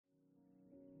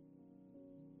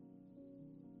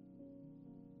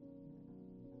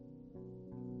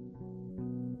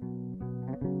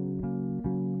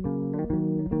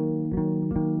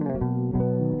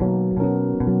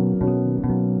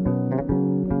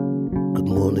good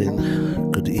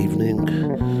morning, good evening,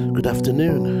 good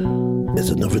afternoon. It's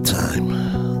another time,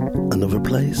 another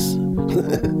place.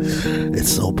 It's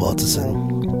Soul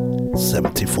Partisan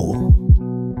 74.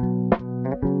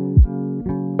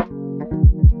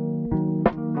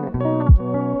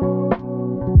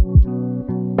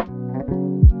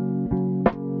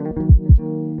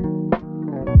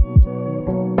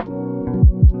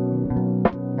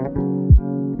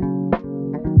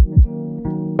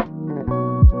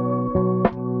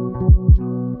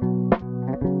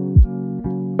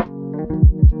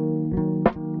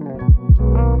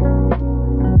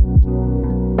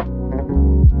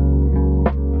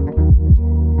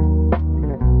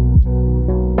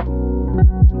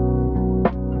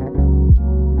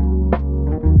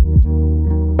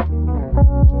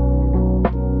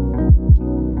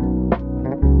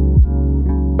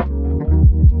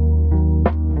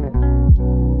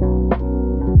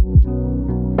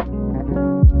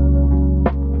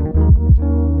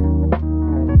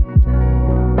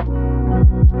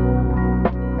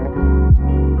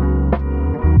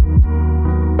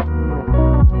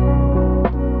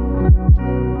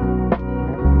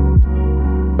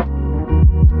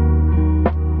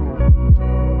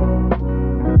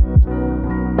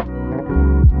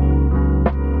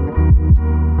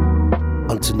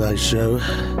 Tonight's show,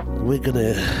 we're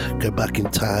gonna go back in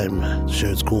time. The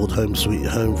show's called Home Sweet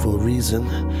Home for a reason.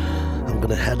 I'm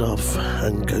gonna head off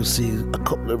and go see a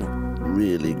couple of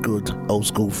really good old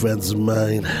school friends of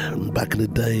mine back in the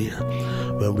day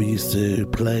when we used to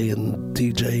play and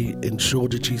DJ in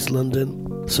Shoreditch, East London.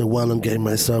 So while I'm getting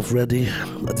myself ready,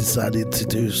 I decided to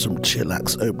do some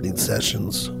chillax opening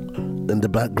sessions. In the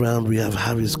background we have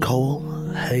Harris Cole,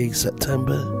 Hey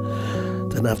September.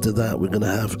 Then after that we're gonna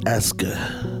have Esker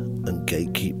and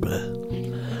Gatekeeper.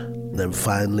 Then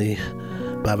finally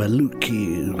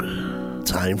Baraluki,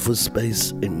 Time for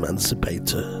Space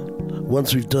Emancipator.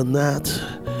 Once we've done that,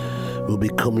 we'll be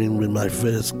coming with my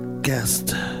first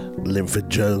guest, Linford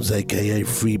Jones aka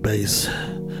Freebase.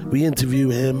 We interview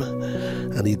him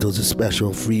and he does a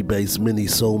special Freebase mini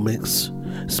soul mix,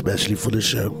 especially for the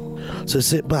show. So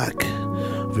sit back,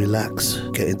 relax,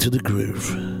 get into the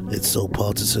groove. It's Soul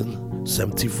Partisan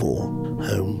 74,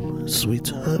 Home Sweet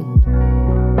Home.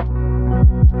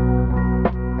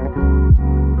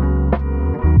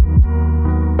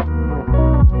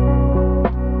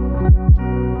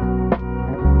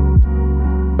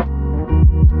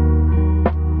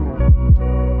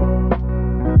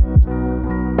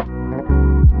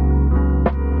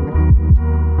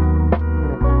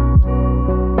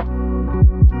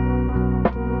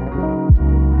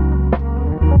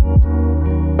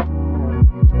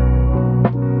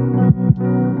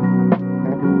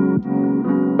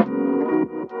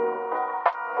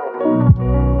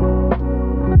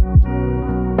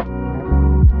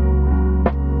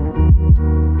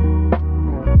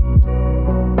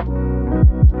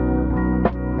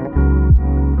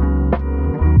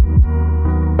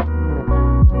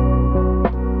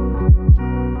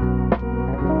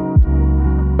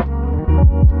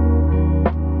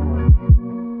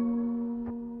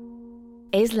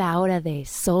 Es la hora de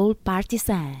Soul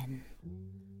Partisan.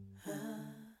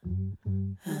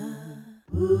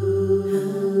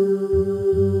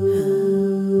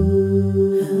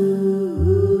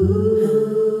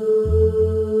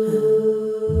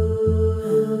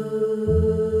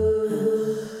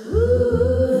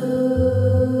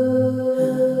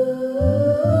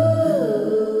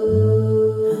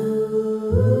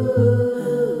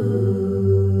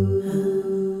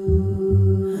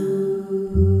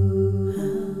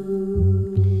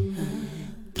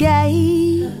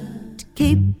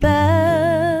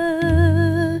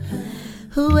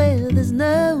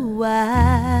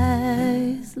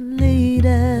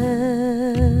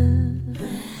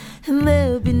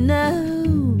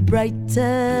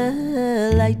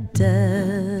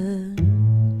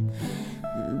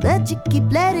 But you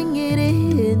keep letting it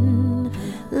in.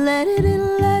 Let it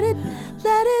in, let it,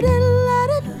 let it in, let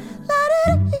it, let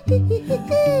it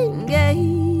in.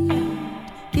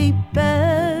 Gatekeeper,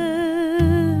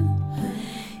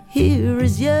 here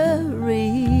is your reminder.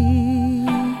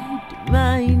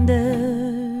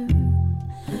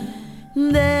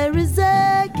 There is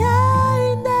a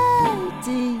kind of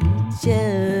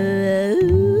teacher,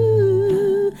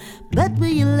 but will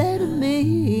you let him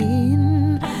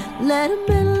in? Let him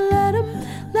in, let him,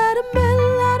 let him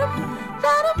in, let him,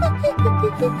 let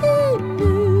him in.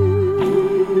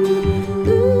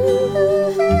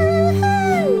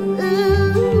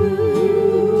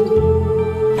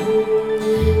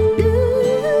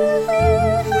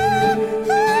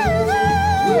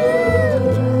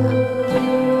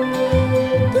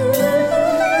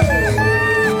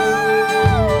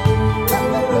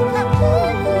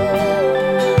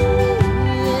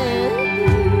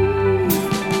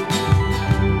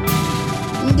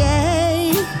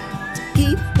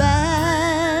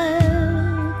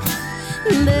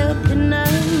 looking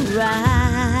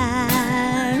around,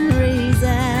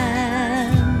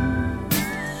 reason,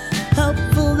 hope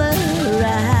for the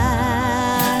right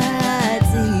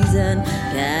season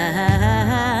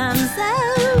comes, so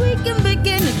we can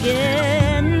begin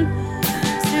again.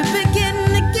 To begin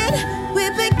again, we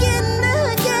begin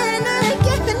again,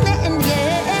 again and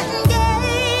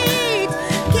engage.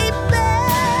 Keep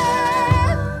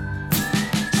up,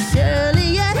 surely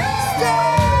a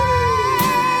strange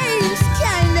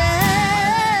kind of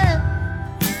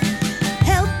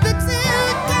help it to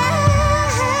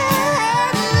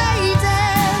come later.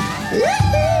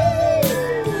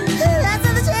 That's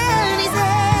how the journey's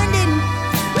ending.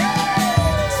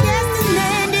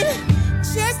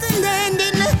 Just an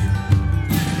ending.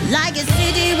 Like a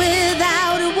city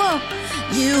without a wall,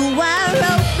 you are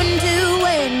open to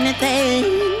anything.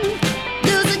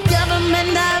 Lose the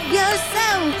government of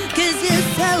yourself, 'cause you're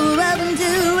so open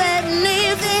to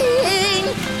anything.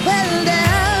 Well,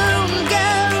 don't go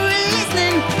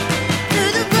listening to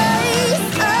the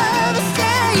voice of a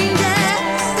stranger.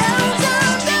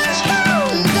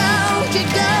 Don't you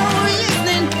go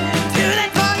listening to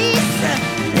that voice.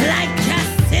 Like a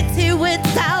city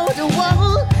without a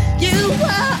wall, you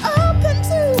are open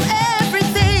to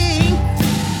everything.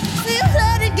 Still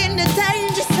floating in the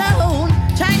danger zone,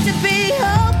 trying to be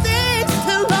all things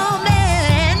to all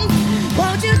men.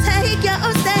 Won't you take your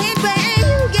own stand when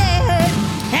you get?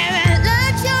 Haven't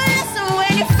learned your lesson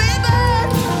when you fever.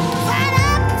 Fight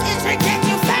up, teacher, get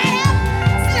you fight up.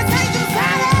 Still take you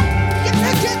fight up. You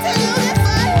take it till you get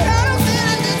fired. I don't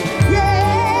feel it, yeah.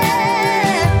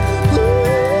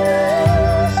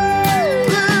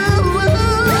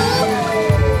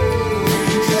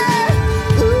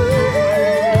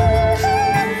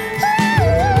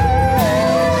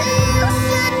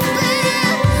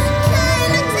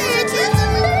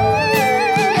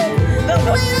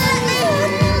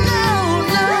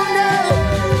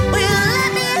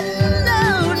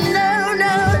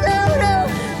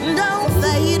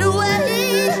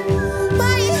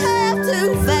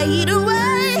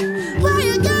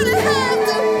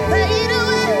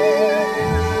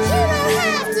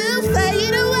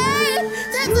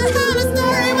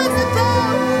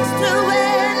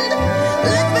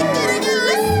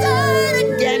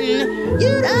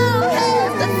 You don't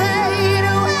have to fade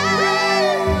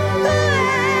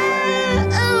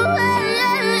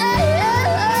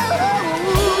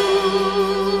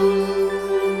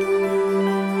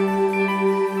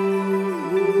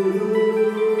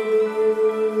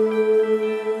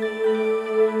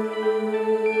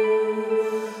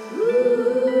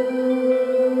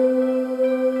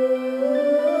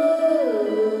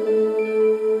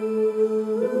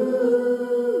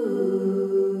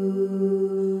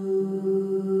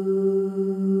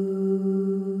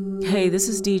Hey, this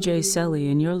is DJ Selly,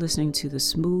 and you're listening to the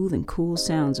smooth and cool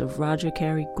sounds of Roger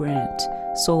Cary Grant,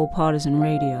 Soul Partisan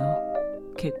Radio.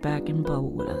 Kick back and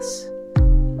bubble with us.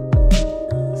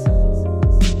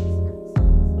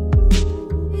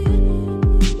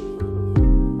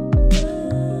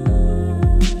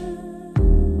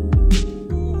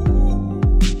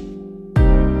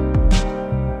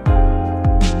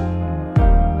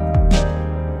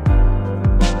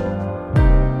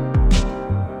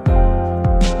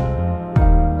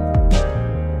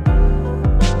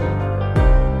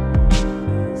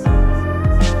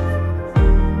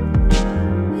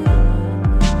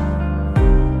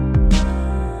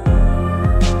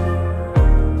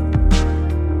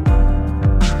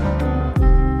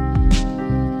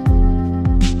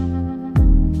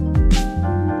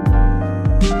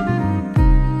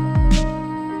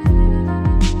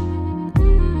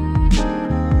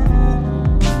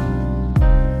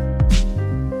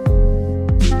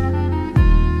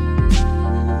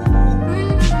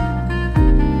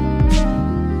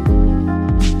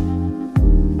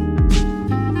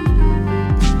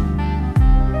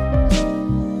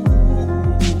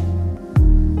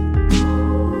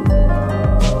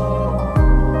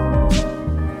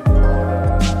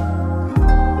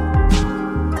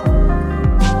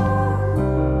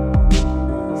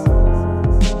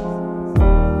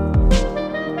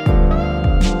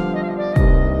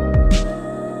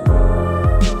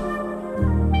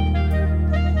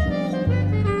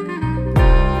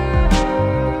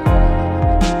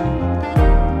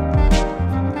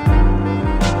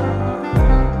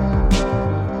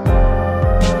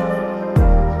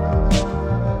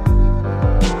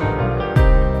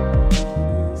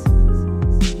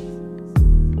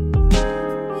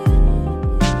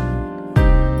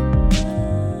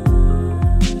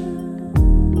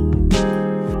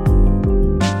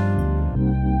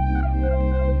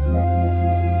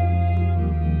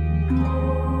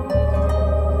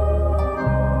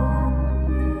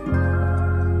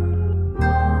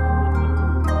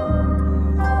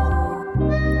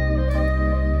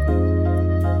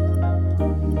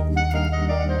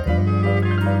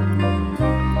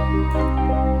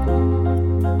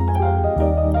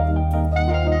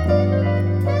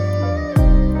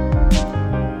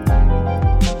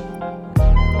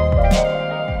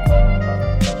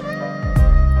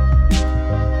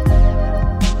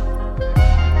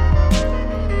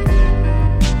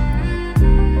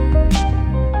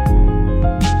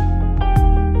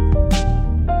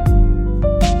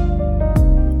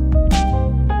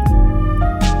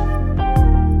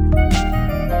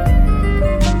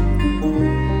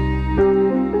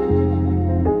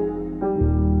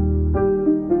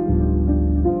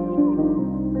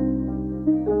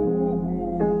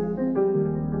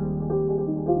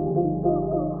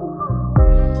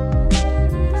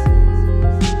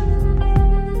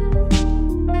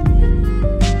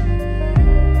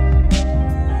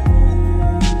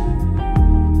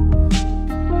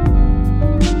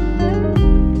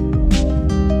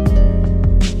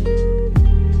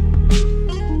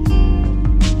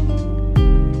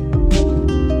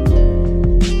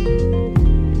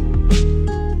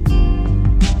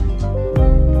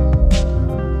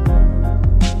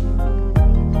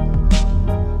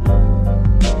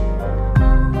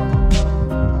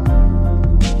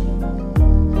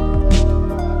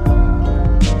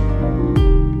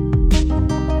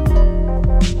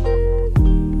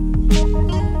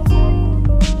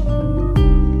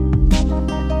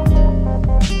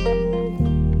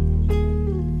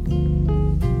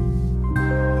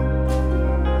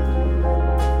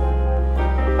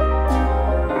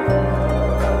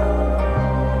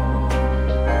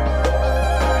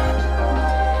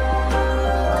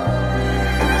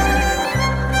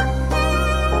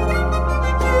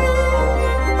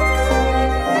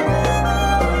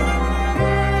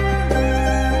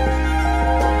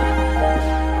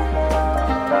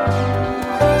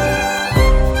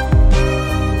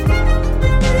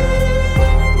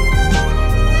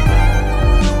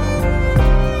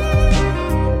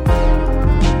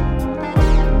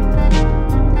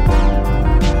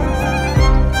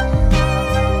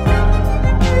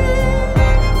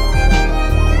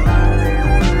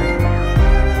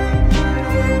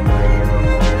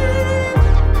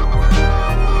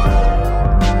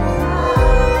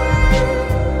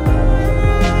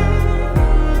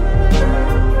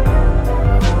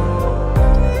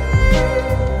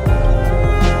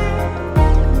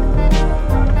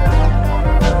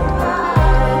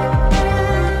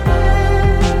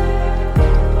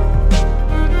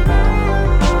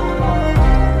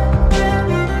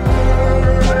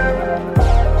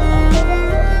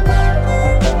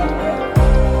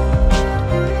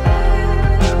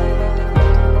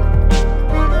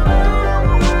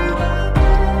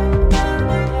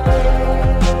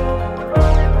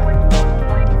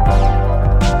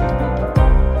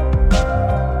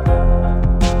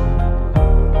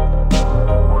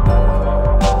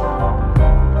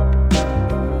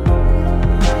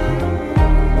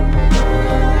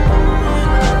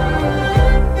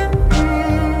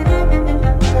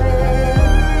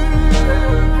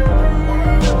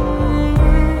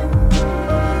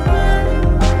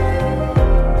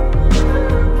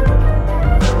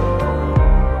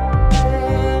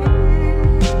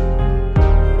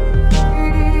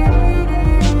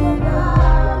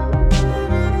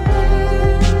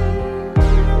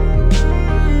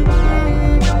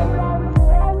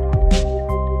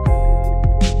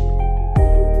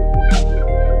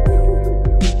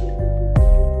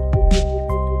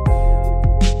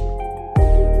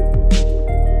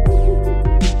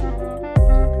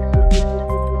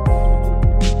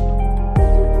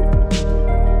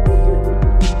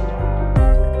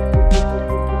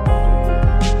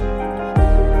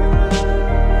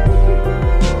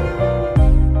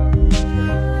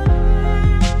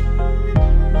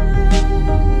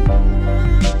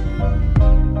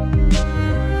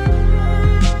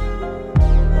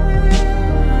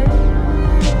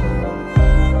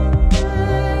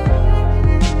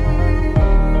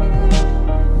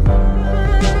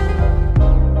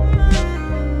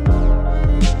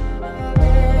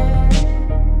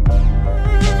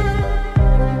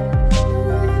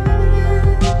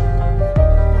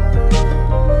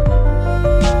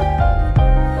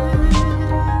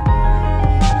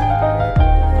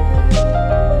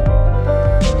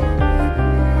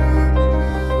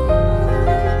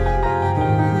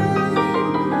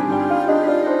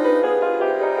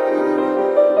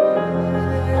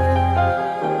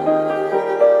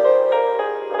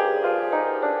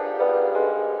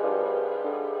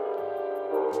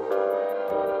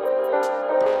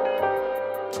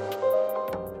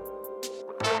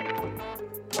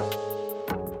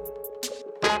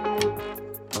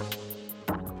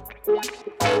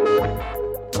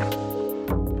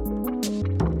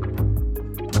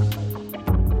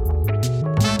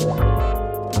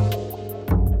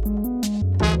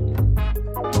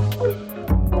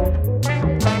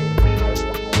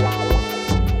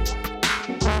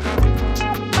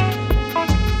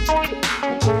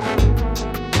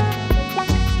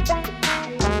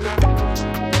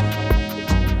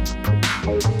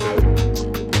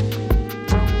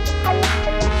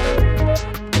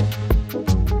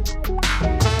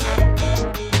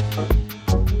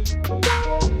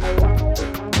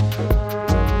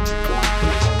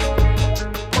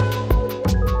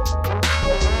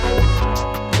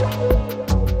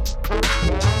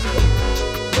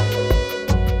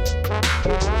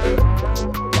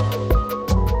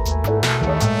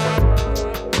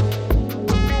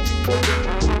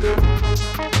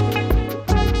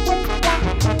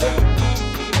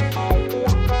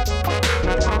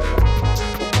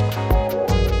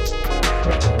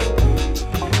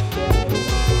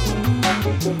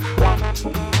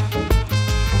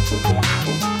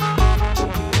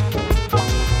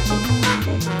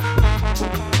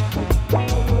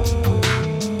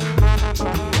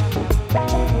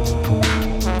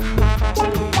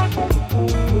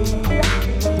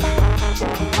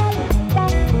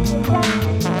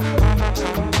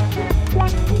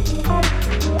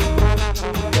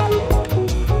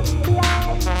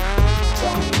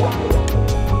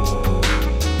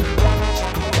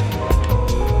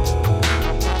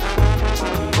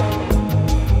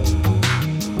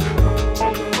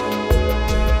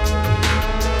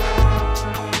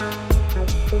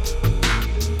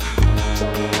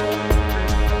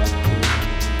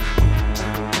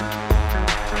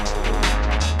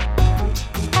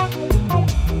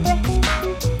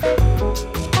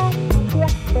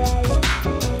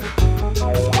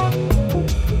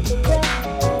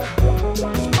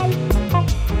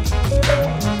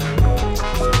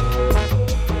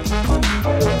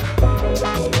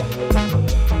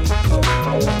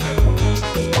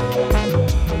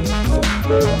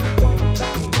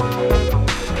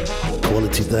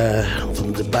 there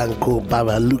from the band called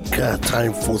Baraluka,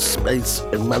 Time for Space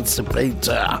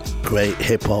Emancipator. Great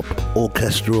hip-hop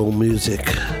orchestral music.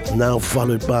 Now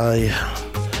followed by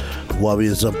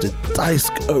Warriors of the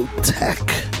Disco Tech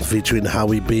featuring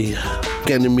Howie B,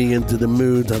 getting me into the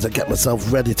mood as I get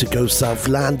myself ready to go South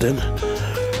London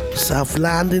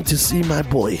to see my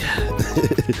boy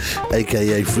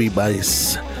aka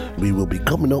Freebase. We will be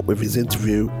coming up with his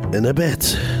interview in a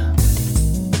bit.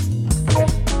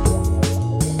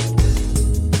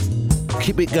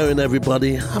 Keep it going,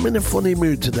 everybody. I'm in a funny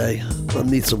mood today. I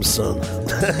need some sun.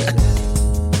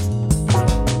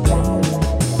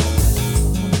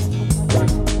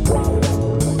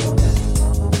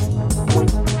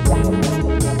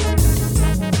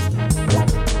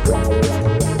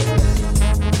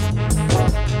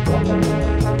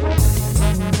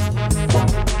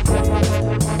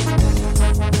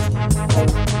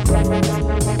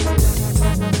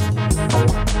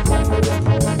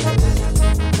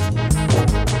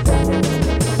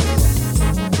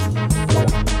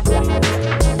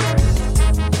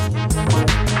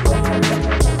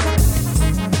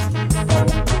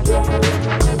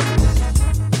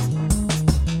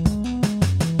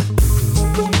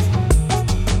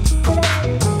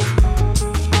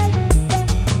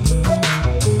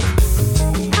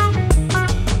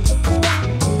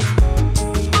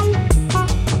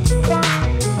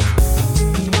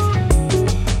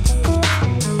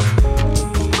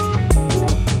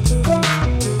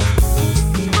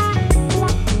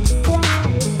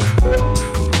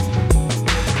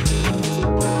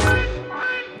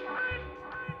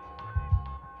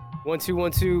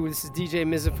 One, two. This is DJ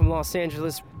Mizza from Los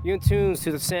Angeles. You're in tune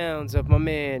to the sounds of my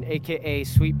man, aka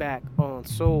Sweetback, on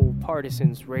Soul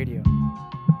Partisans Radio.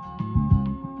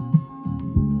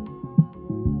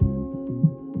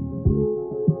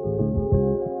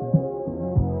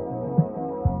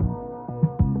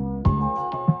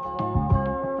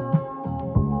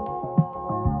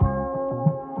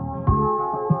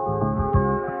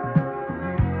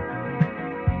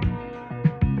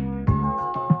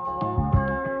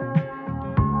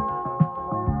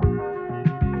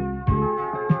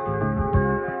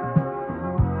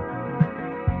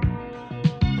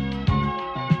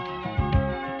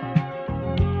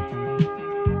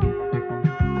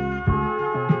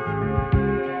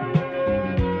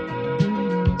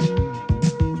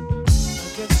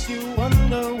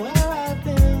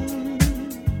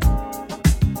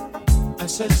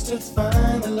 To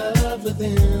find the love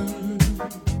within.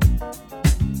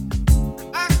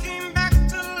 I came back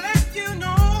to let you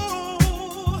know.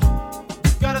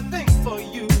 Got a thing for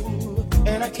you,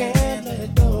 and I can't let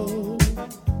it go.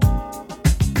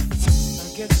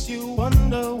 I guess you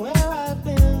wonder where I've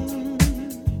been.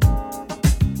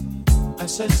 I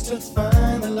searched to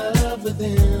find the love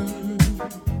within.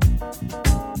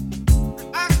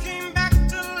 I came back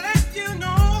to let you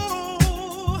know.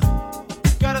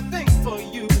 Got a thing for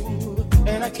you,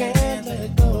 and I can't let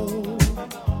it go.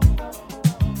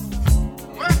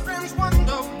 My friends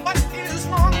wonder what is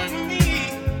wrong with me.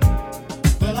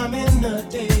 Well, I'm in a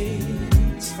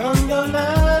daze from your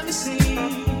love, you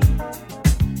see.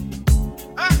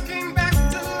 I came back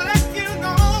to let you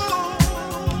know.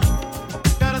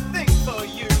 Got a thing for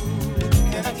you,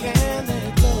 and I can't let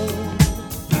it go.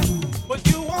 What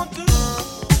you want to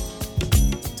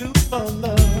do for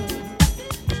love?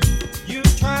 You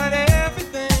tried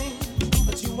everything,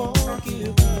 but you won't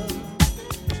give up.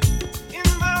 In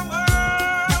my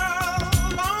world,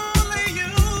 only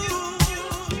you.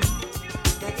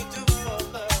 Make it do for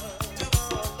love, do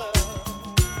for love.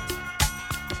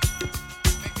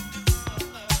 Make it do for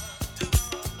love, do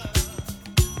for love.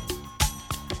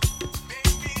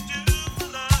 Make me do for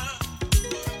love.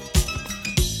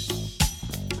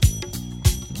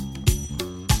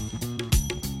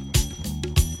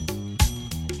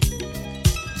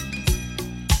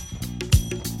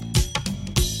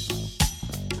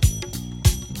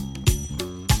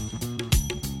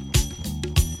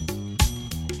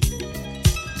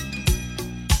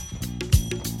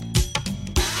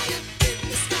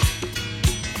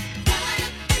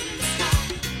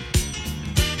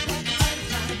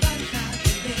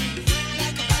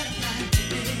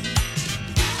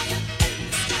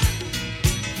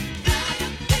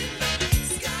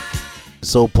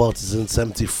 Soul Partisan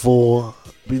 74.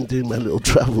 Been doing my little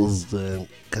travels,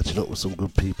 catching up with some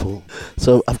good people.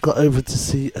 So I've got over to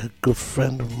see a good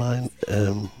friend of mine,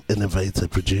 innovator,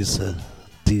 producer,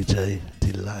 DJ,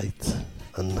 Delight,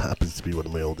 and happens to be one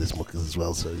of my oldest muckers as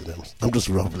well. So I'm just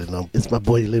rumbling on. It's my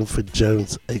boy Linford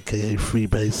Jones, aka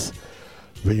Freebase,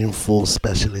 Reinforced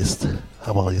Specialist.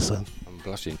 How are you, son? I'm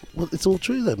blushing. Well, it's all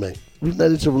true though, mate. We've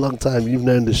known each other a long time. You've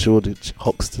known the Shoreditch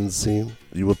Hoxton scene.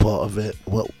 You were part of it.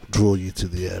 What drew you to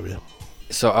the area?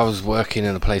 So I was working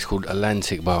in a place called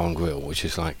Atlantic Bar and Grill, which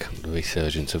is like the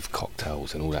resurgence of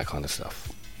cocktails and all that kind of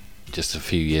stuff. Just a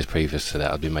few years previous to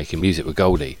that, I'd been making music with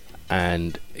Goldie,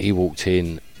 and he walked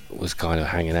in, was kind of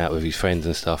hanging out with his friends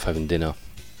and stuff, having dinner,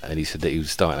 and he said that he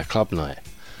was starting a club night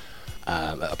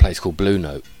at a place called Blue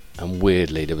Note. And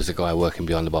weirdly, there was a guy working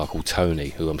behind the bar called Tony,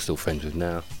 who I'm still friends with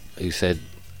now, who said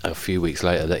a few weeks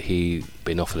later that he'd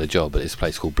been offered a job at this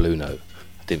place called Blue Note.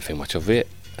 I didn't think much of it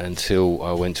until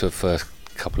I went to a first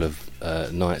couple of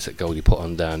nights that Goldie put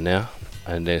on down there,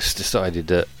 and then decided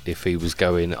that if he was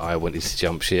going, I wanted to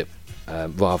jump ship.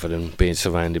 Rather than being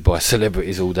surrounded by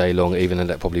celebrities all day long, even though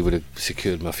that probably would have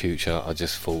secured my future, I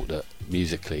just thought that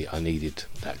musically I needed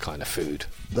that kind of food.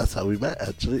 That's how we met,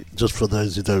 actually. Just for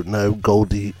those who don't know,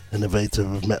 Goldie, innovator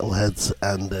of Metalheads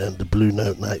and the Blue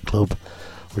Note nightclub,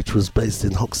 which was based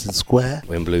in Hoxton Square.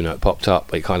 When Blue Note popped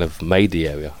up, it kind of made the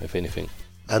area, if anything.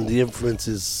 And the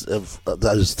influences of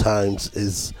those times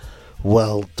is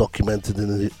well documented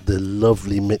in the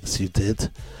lovely mix you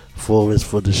did for us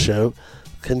for the show.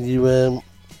 Can you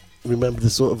remember the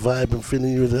sort of vibe and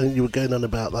feeling you were going on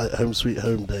about, like Home Sweet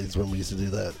Home days when we used to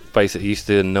do that? Basically, used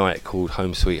to do a night called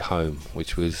Home Sweet Home,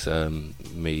 which was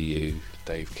me, you,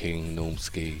 Dave King,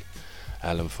 Normski,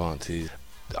 Alan Francis.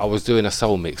 I was doing a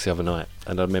soul mix the other night,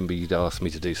 and I remember you'd asked me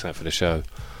to do something for the show.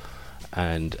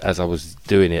 And as I was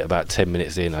doing it, about 10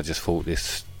 minutes in, I just thought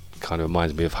this kind of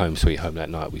reminds me of Home Sweet Home,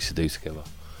 that night we used to do together.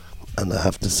 And I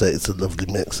have to say, it's a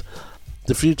lovely mix.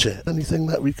 The future, anything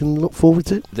that we can look forward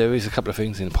to? There is a couple of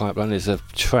things in the pipeline. There's a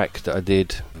track that I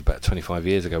did about 25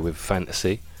 years ago with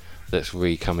Fantasy that's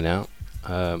coming out.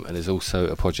 And there's also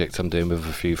a project I'm doing with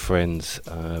a few friends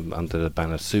under the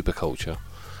banner Superculture.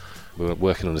 We're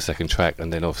working on the second track,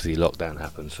 and then obviously lockdown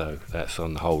happened, so that's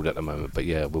on hold at the moment. But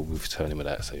yeah, we'll be returning with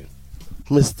that soon.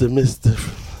 Mr.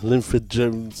 Linford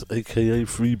Jones, aka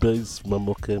Freebase, my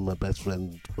mucker, my best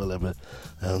friend, whatever.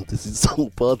 And this is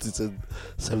Soul Partisan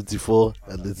 74,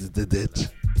 and this is The Ditch.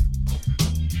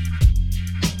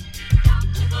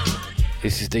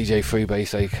 This is DJ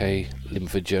Freebase, aka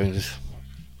Linford Jones,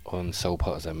 on Soul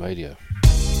Partisan Radio.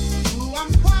 Ooh,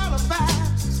 I'm qualified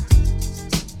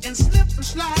and slip and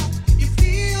slide. You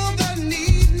feel the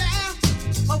need now.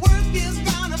 My work is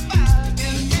gonna find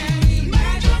an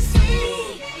emergency.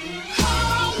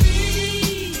 Call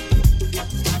me.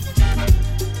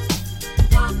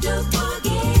 Dr.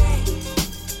 Boogie.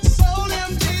 Soul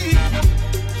MD.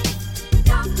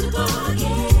 Dr.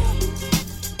 Boogie.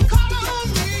 Call on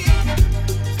me.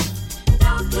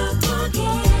 Dr.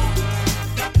 Boogie.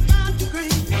 Got my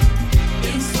degree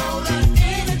in solar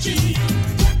energy.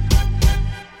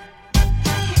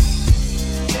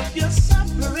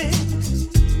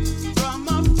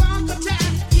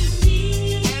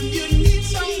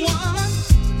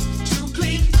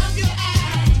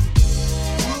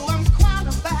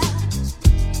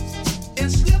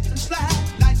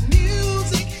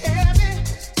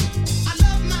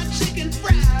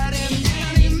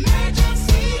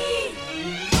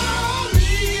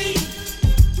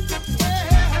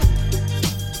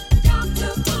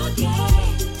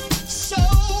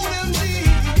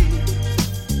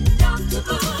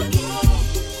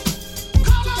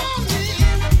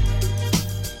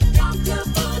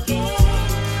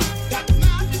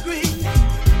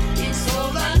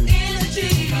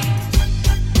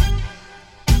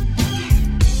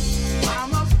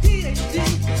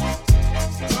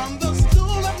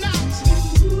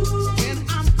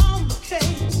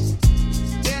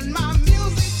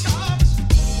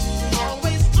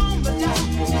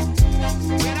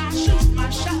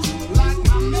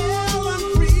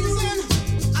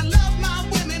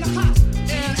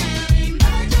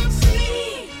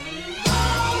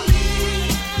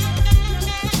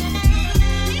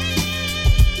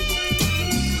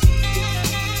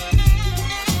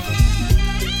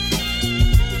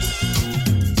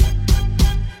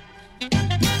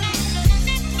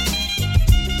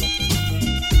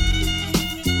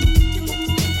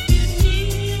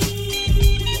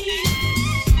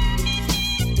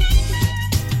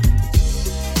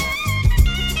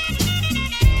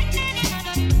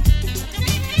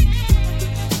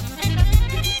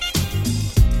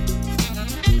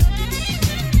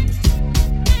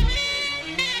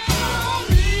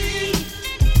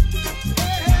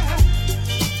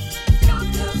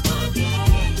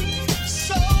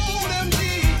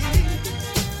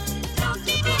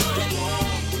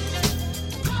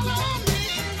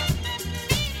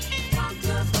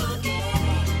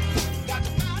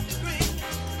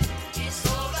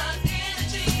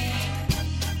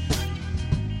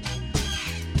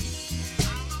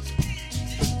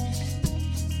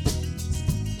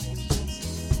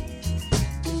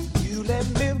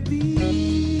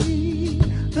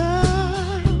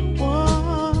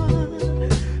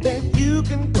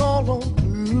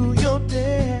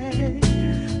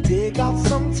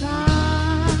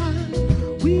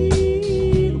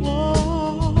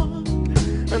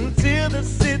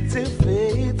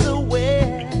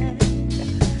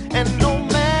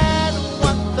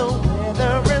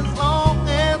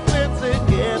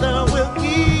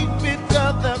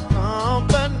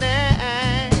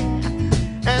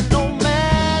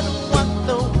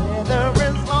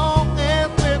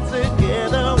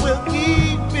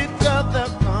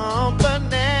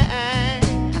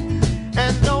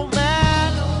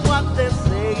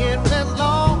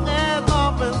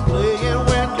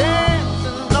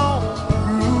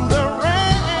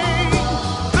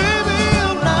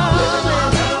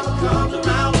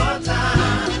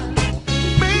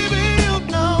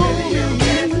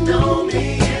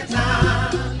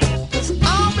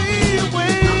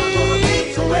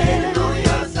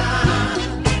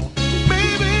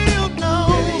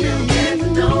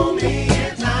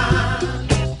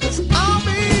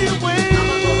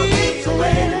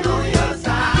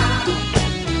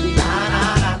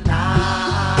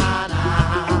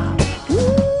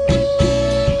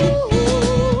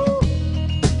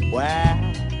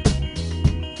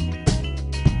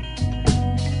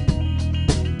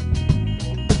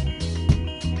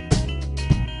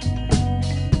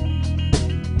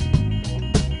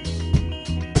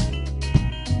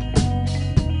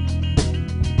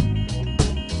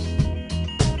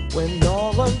 when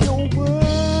all of your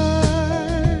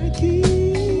work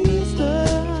is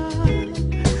done.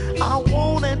 I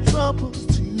won't add troubles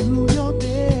to your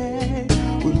day.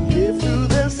 We'll live through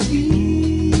the seasons.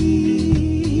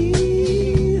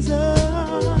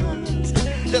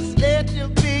 Just let you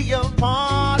be a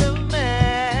part of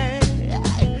me.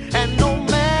 And no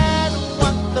matter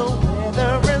what the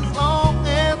weather, as long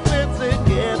as we're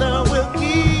together, we'll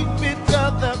keep each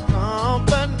other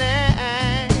company.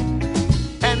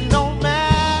 And no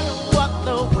matter what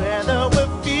the weather,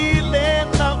 we're feeling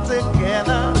love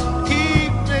together.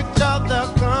 Keep each other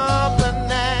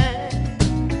company.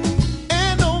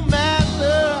 And no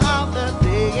matter how the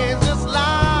day is, just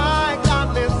like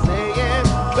God is saying,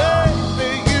 baby,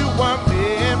 you are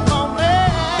meant for me.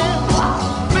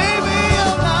 Baby,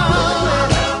 your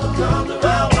love comes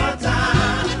around one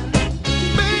time.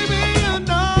 Baby, you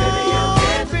know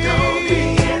me.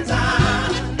 In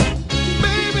time.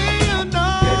 Baby, you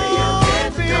know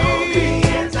me.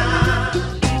 In time.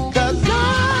 'Cause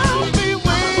I'll be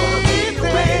waiting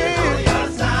on your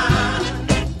side.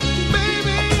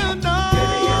 Baby, you know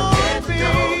me.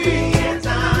 In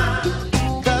time.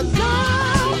 'Cause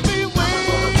I'll be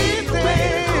waiting on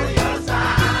your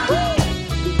side.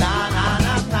 Na na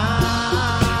na na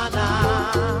na.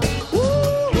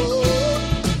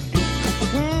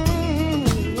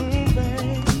 Baby.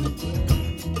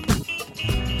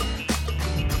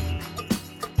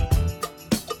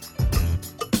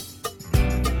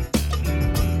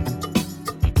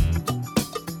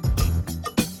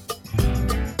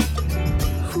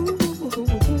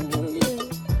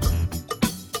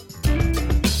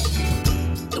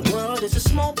 The world is a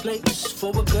small place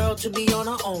for a girl to be on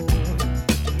her own.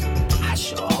 I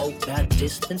sure hope that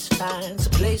distance finds a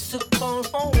place to call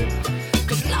home.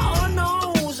 'Cause Lord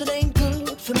knows it ain't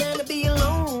good for man to be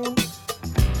alone.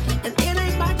 And it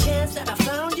ain't by chance that I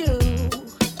found you.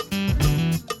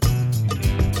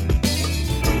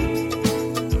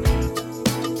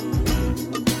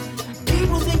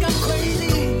 People think I'm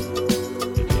crazy,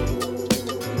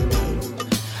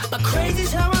 but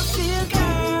crazy's how I feel,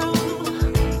 girl.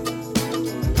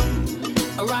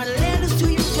 I write letters to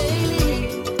you daily,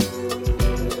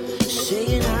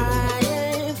 saying I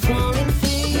am falling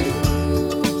for you.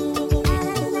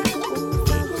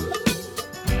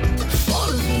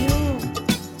 Falling for you.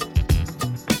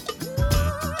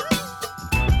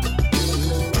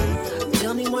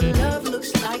 Tell me what love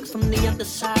looks like from the other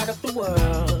side of the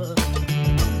world.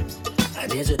 And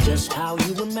is it just how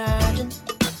you imagine?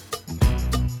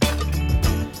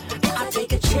 I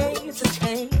take a chance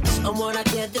on what I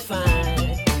can't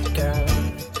define, girl,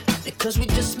 because we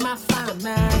just might find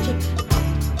magic.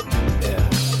 Yeah.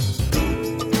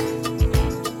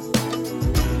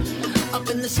 Up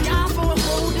in the sky for a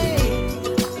whole day,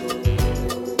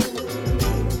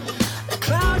 the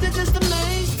clouds are just a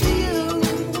maze to you.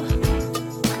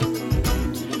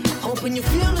 Hoping you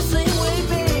feel the same way,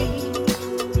 babe.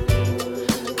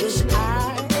 'Cause I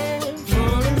am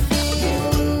falling for you.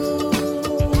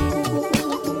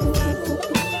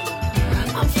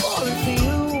 I'm falling for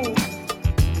you.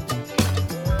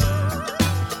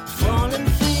 Falling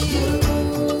for you.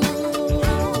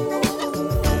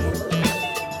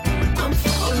 I'm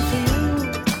falling for you.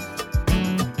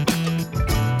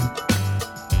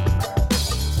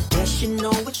 Guess you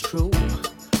know it's true.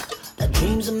 That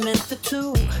dreams are meant for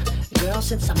two. Girl,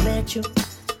 since I met you,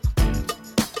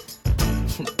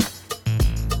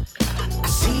 I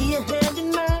see your hand in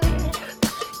mine.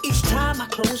 Each time I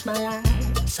close my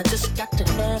eyes, I just got to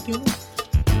have you.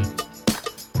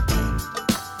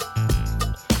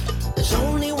 There's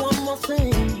only one more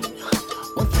thing.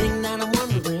 One thing that I'm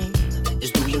wondering is,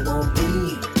 do you want me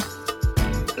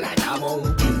like I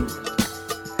want you?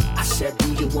 I said, do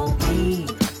you want me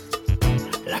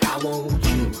like I want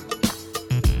you?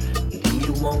 Do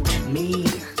you want me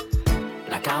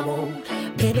like I want?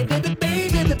 Baby, baby,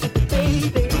 baby, baby,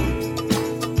 baby.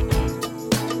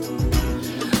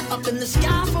 Up in the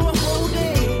sky for a whole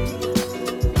day,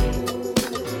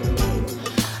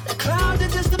 the clouds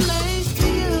are just a maze to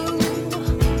you.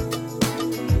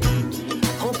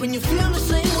 Hoping you feel the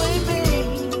same way, babe.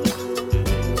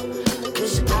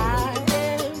 'Cause I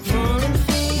am falling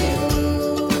for you.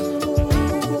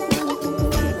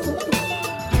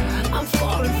 I'm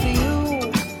falling for you.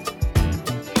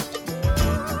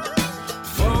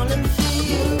 Falling for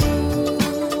you.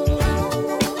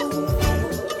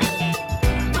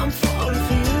 I'm falling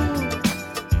for you.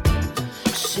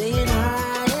 Saying I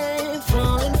am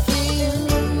falling for you.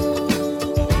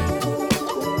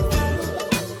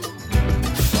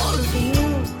 Falling for you.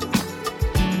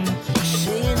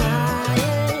 Saying I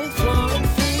am falling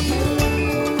for you.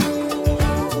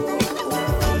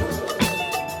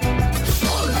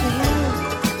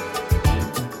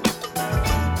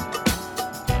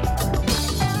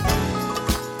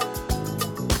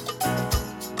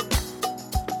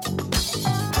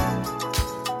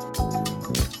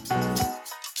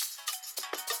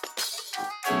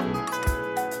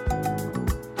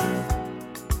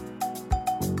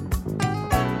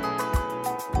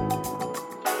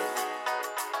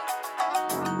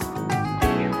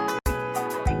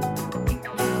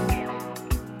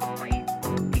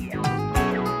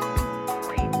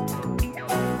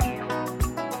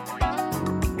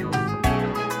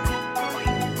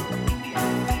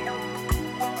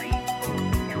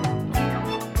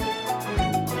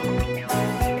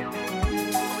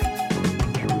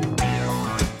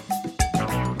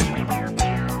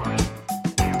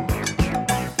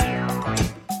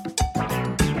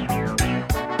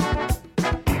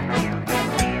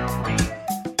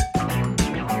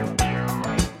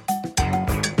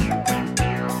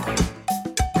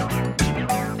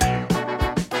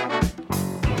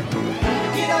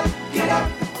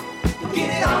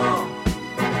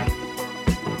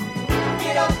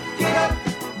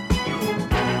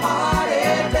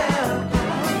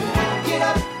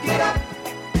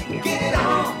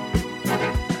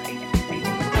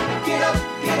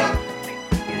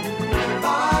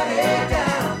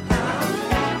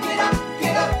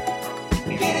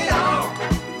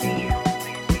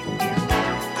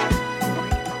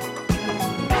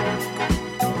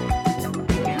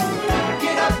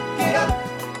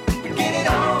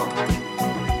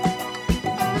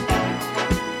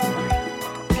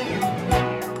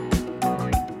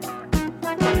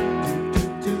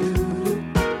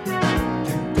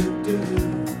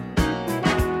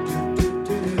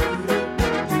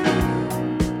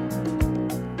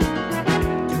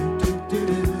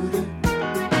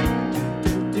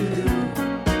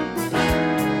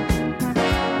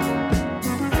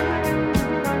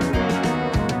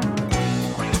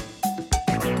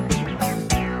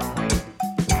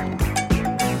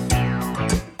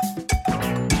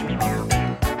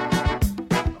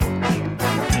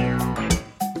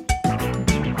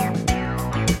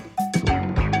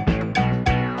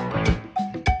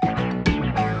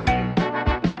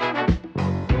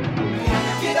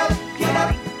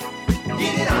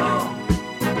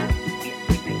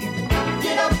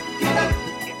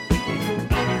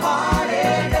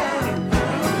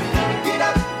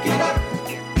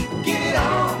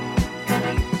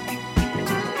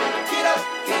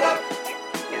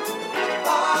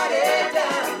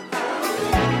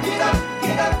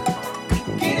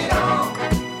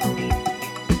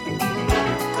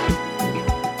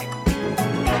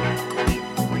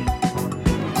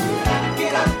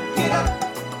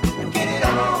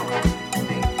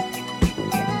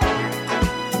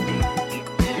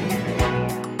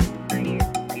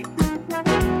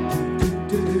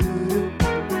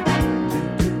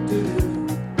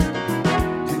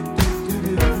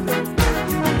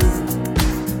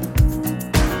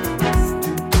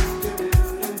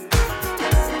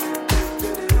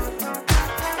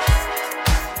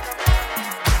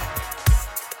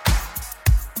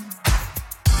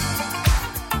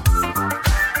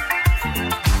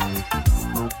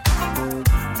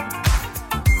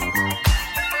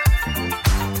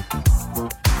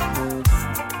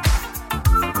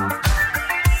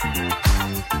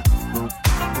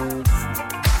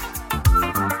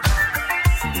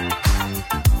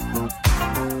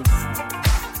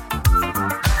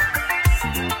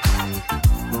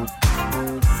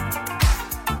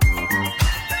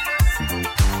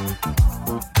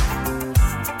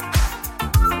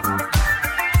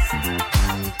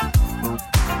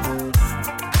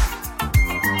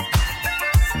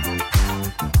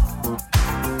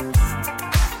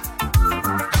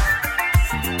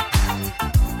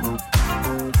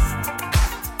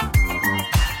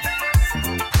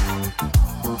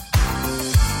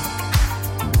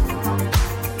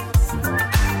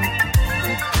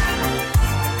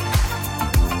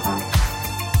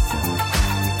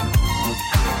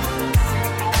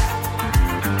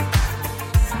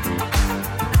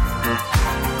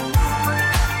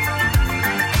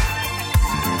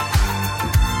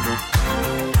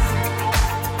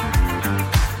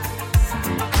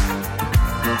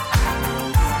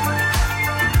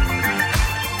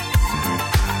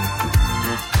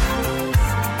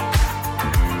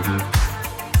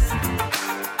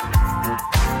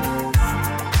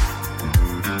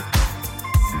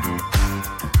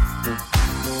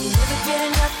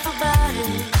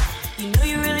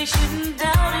 really shouldn't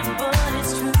doubt it, but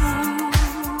it's true.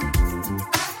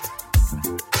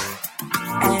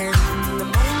 And the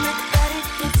moment that it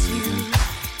hits you,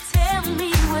 tell me,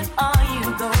 what are you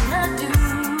gonna do?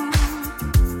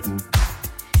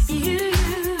 You,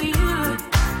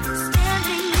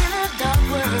 standing in a dark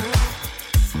world,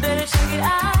 better check it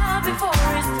out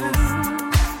before it's through.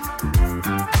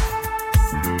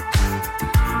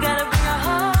 Gotta bring our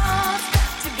hearts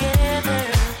together.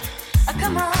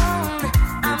 Come on,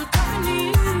 I'm talking to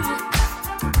you.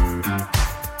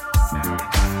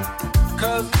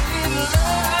 'Cause we need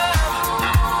love,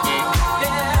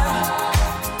 yeah.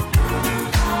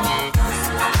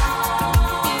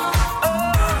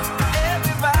 Oh,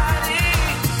 everybody,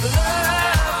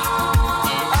 love,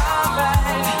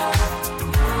 alright.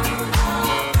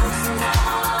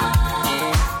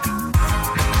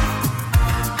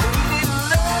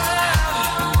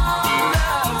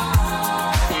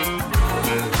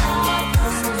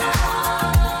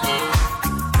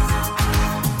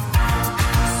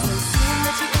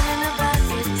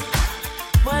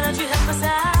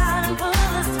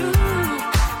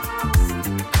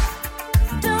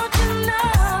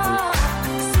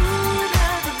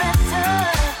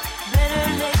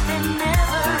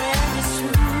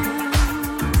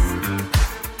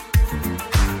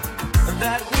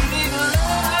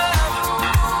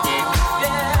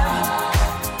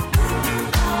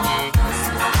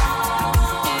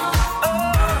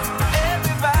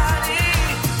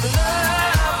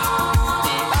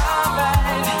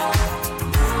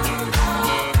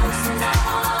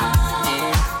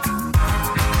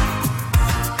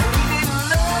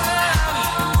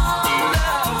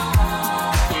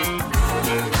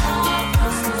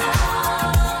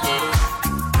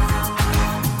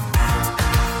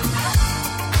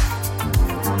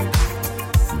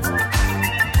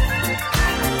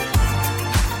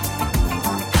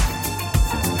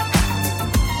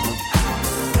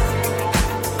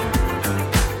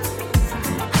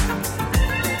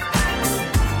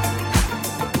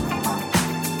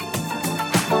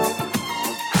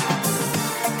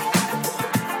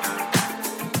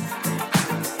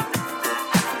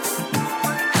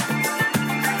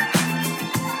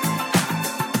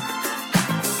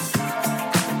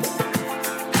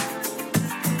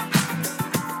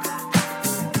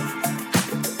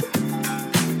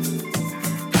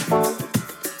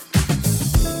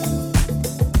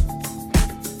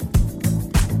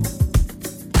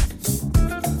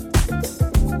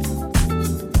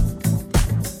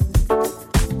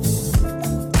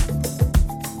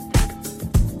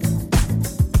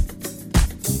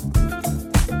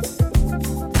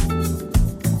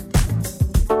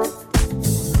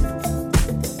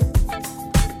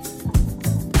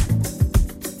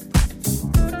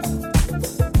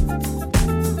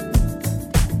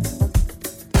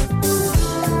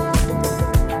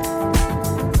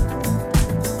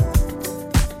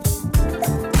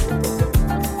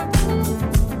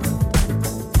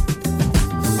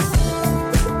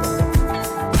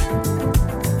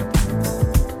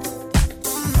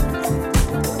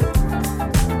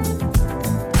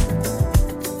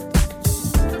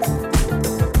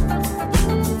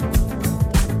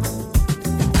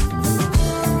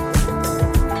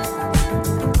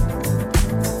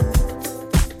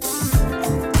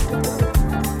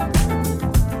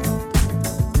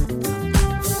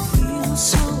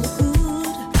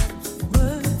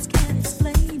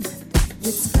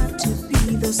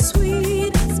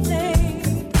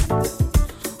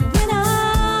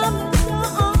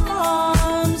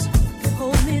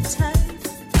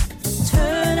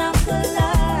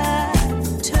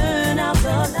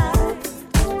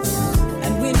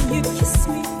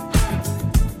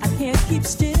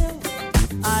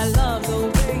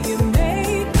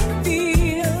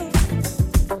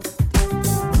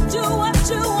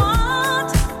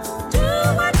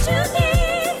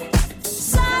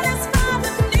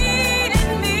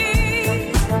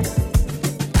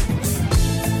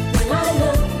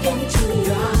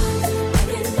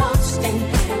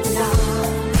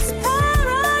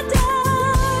 Paradise.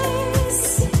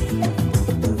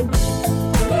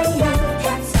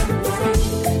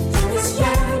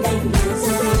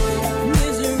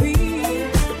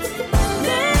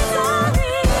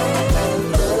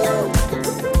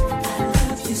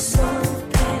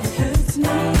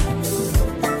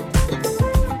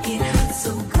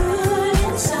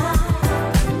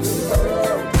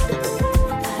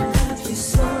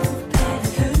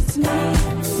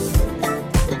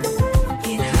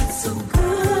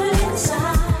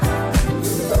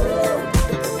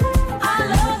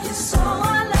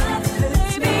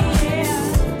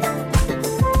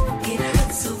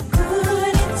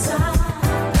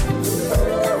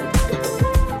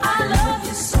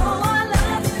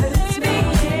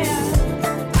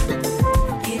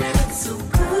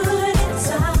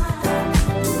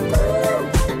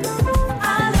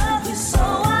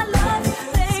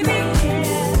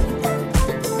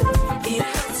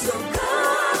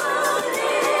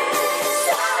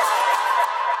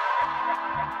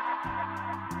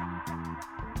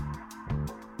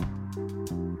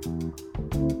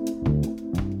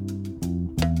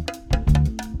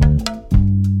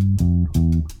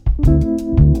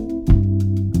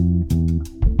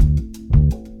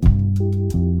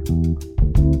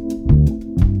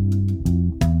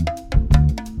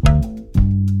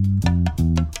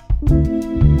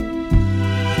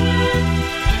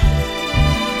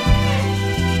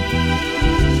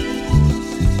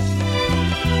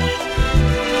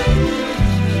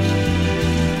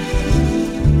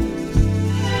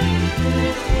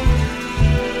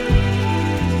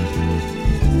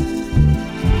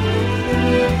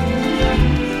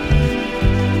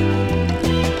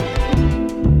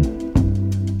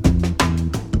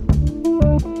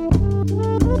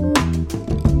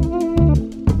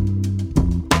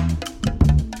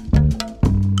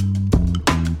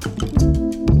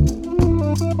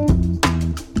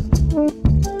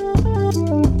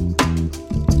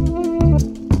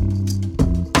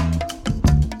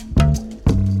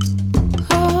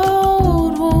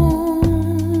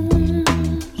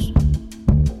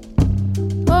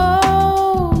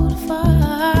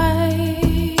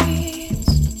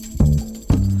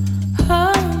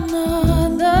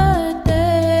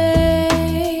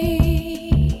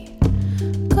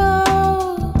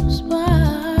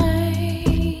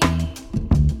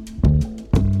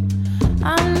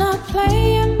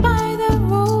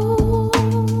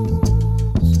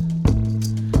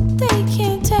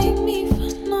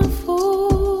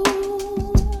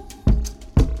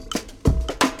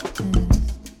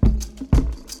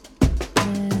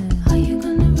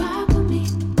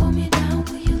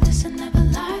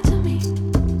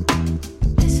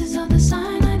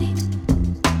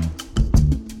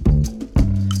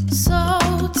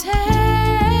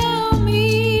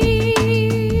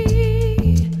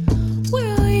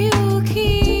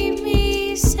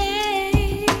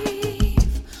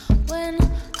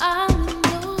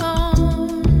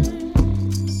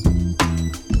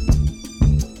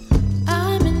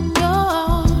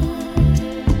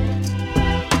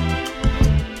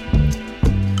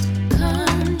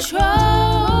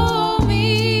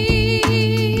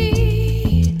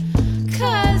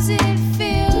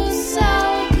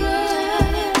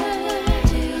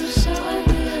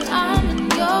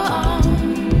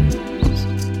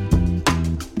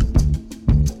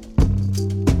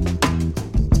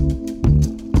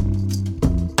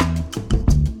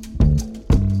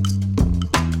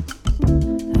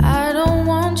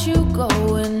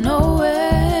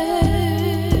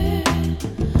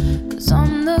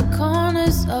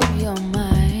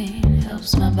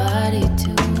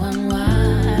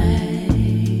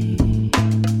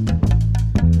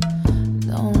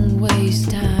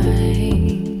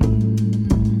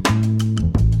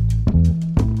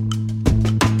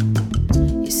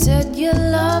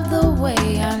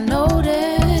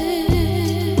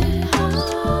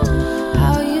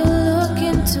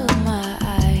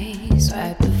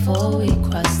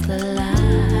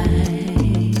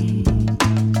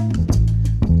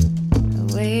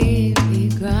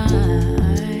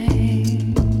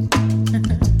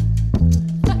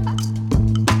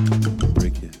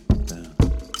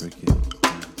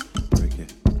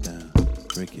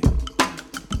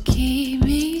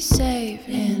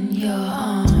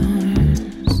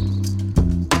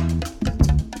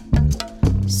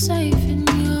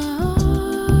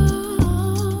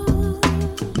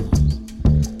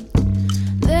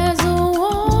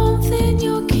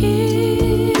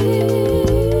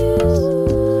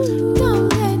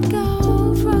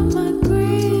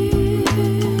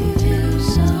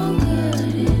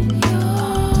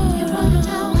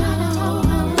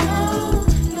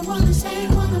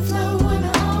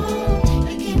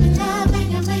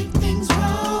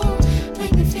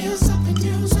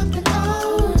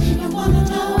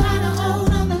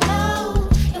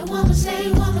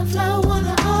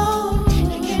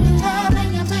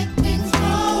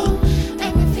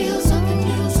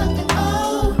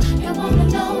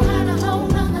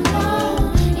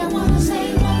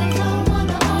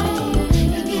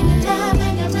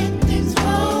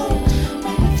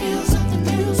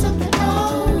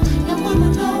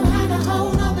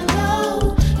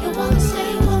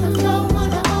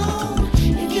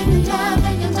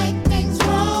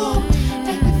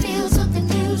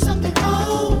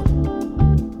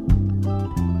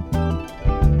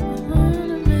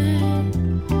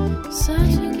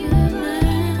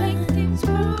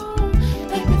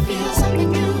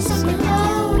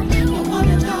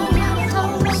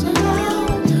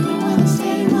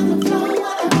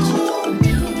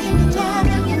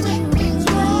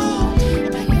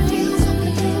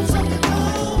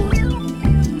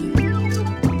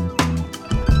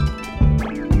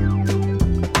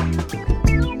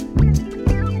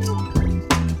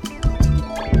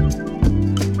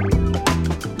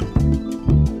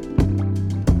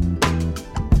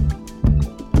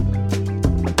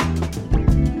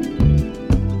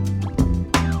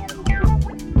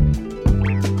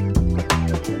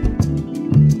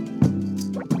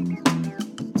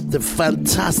 the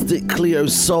fantastic Cleo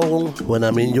Soul, When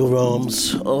I'm in Your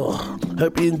Arms. Oh,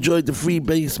 hope you enjoyed the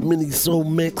Freebase mini soul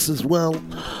mix as well.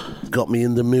 Got me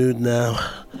in the mood now.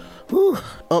 Whew.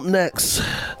 Up next,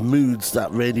 Moods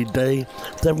That Rainy Day.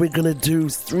 Then we're gonna do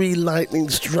 3 lightning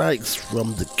strikes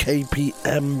from the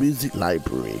KPM Music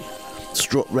Library.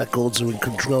 Strut Records are in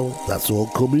control. That's all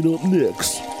coming up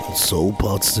next on Soul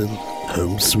Partisan,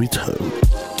 Home Sweet Home.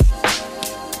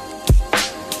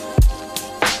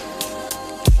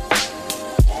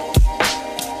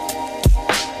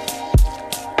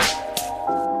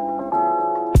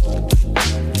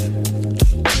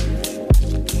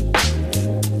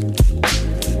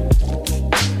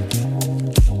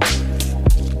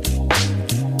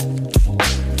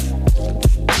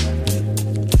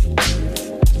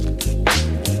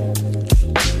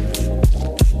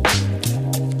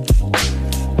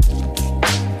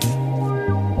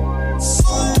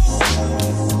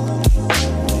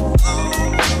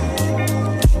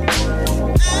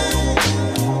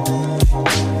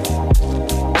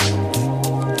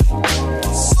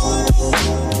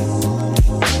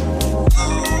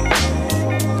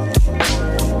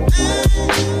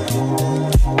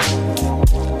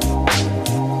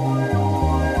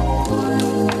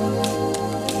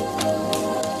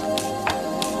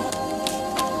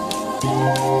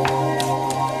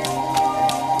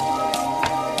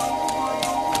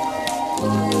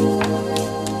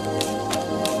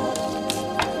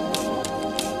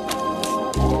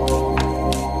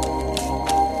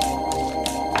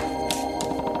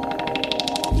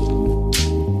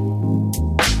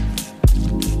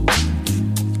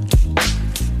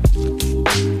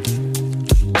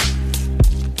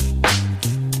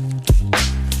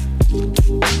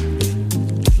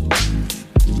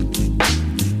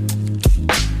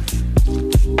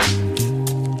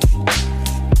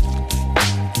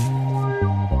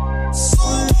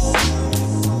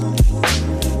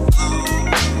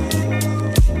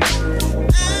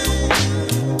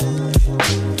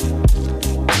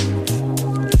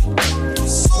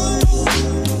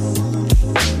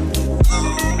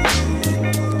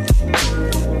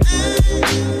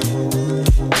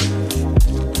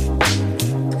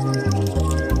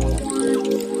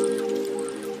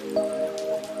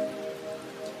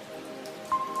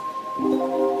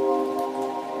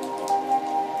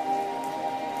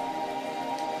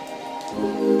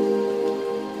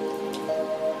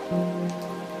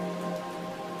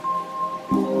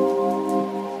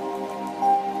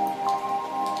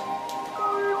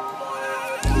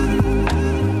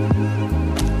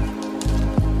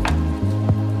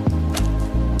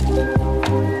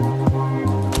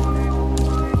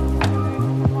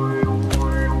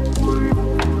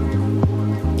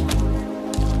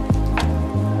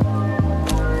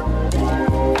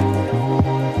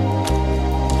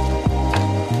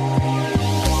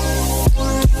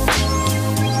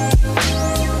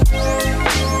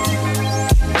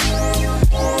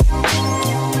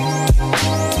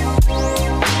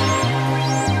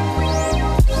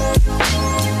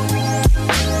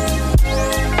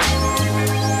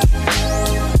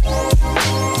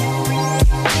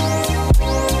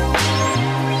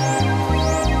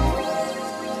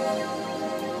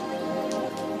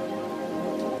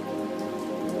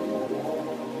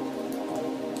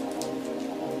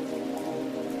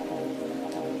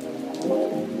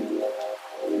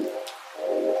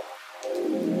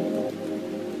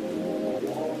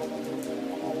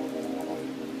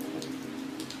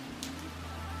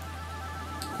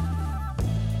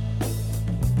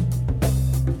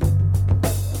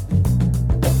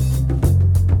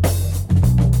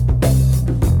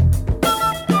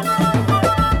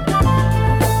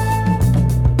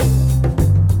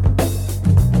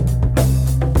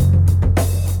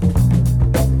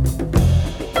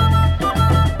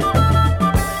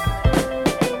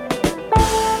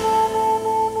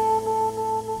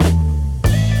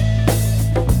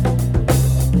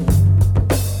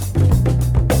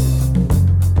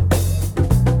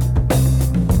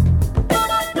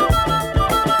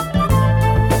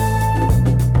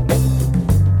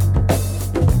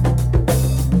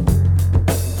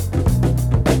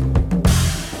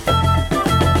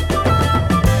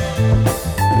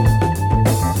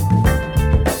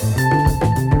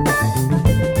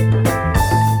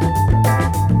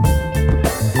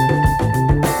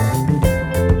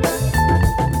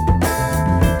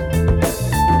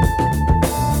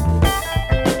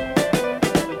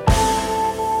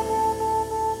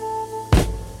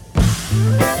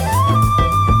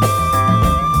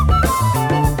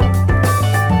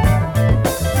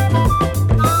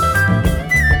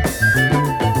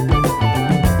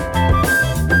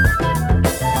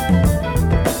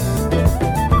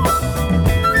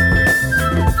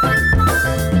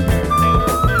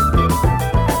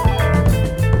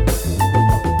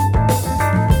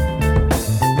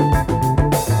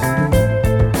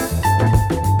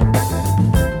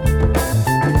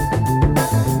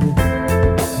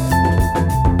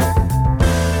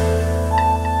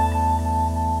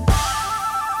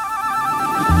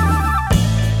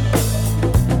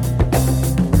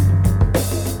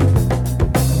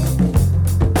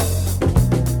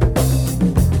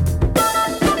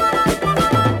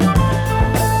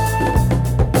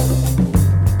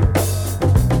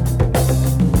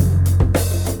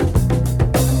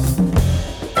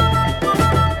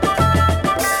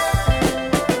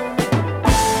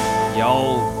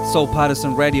 Yo, Soul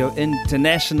Partisan Radio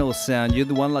International sound. You're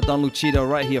the one like Don Lucido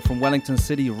right here from Wellington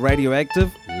City,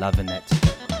 Radioactive. Loving it.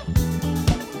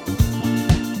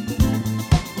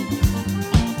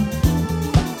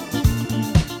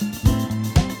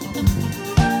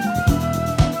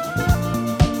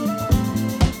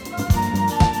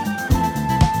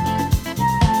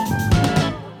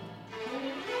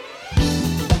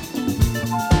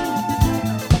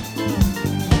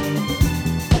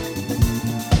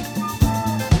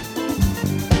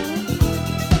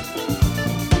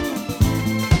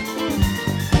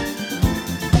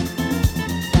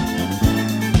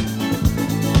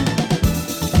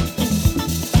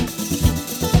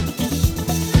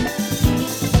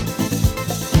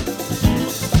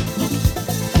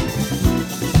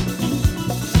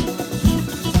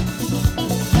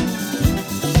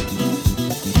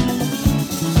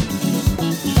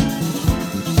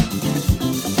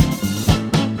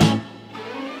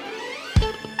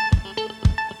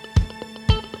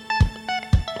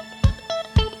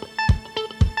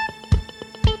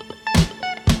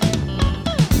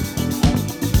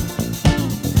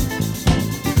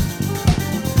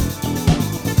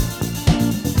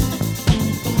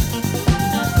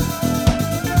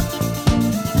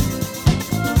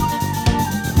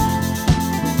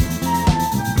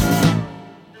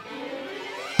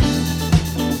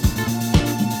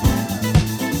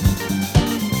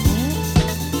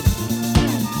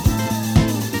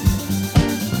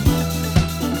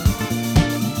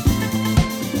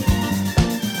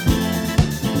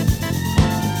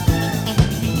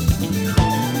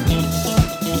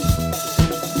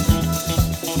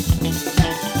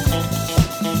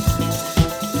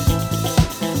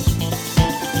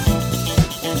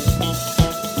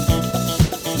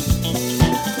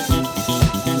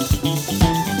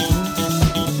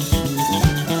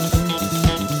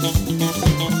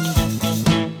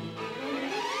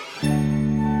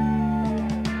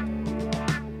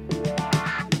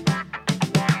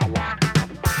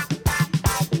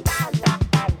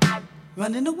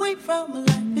 Running away from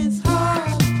life is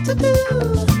hard to do,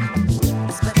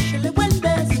 especially when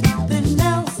there's nothing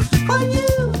else for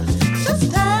you.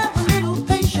 Just have a little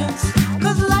patience,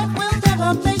 'cause life will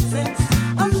never make sense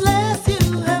unless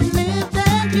you have lived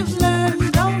and you've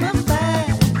learned all the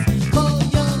facts for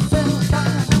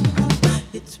yourself.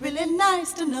 It's really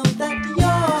nice to know that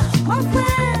you're my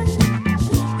friend,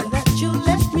 and that you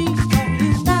let me call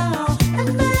you now and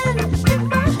then.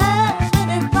 If I have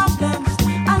any problems,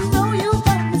 I know you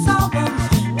help me solve them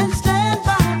and stand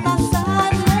by my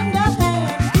side and lend a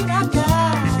hand, be my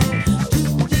guide to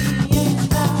the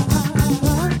end. I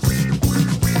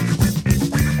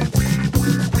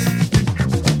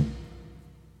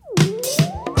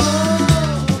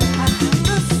do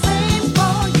the same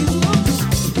for you.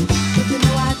 You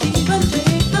know I'd even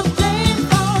take the blame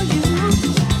for you.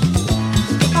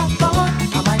 If I thought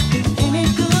I might do any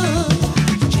good,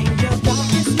 change your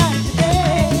darkest night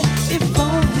today. If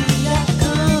only I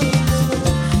could,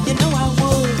 you know I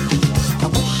would. I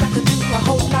wish I could do a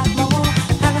whole lot more.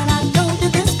 Haven't I told you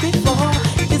this before?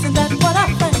 Isn't that what a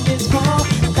friend is for?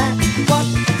 That's what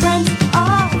friends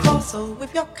are for. So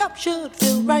if your cup should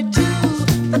fill right to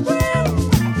the brim,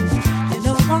 you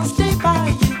know I'll stay by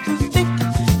you through thick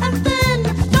and thin.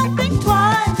 Don't think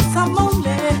twice, I'm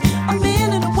only a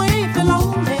minute away from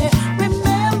lonely.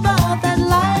 Remember that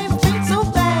life ain't so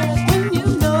bad when you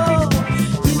know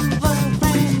you've a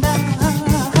friend.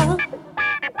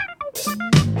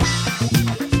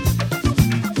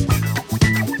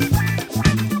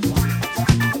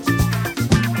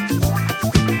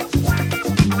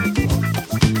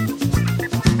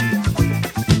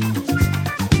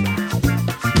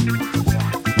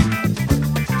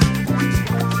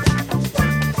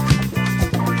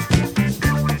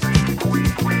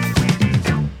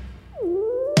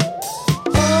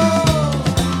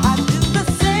 I do the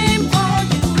same for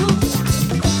you.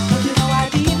 You know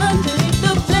I'd even take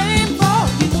the blame for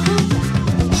you.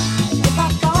 If I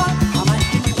thought I might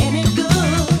do any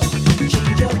good,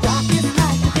 change your darkest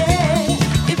night today.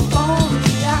 If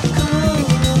only I could,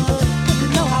 you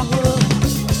know I would.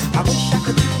 I wish I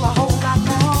could do a whole lot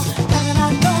more. Haven't I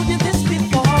told you this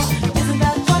before? Isn't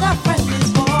that what a friend is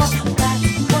for? That's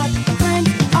what friends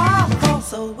are for.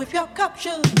 So if your cup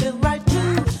should fill right to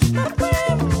the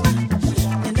brim,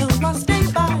 you know I'll stay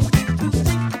by you through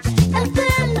thick and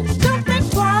thin. Don't think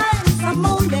twice, I'm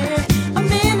only a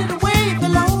minute away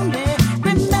from lonely.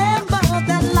 Remember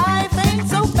that life ain't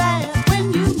so bad when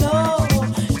you know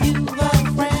you've a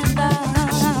friend.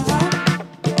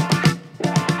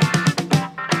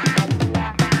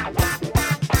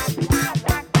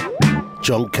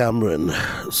 John Cameron,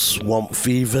 Swamp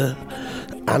Fever,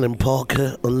 Alan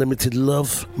Parker, Unlimited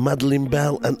Love, Madeline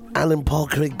Bell and Alan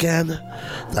Parker again.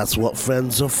 That's what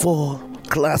friends are for.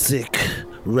 Classic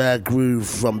rare groove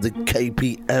from the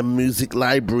KPM Music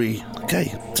Library.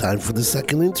 Okay, time for the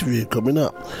second interview coming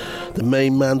up. The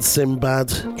main man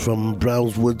Sinbad from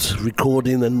Brownswood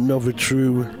Recording, another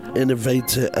true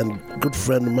innovator and good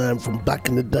friend of mine from back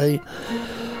in the day.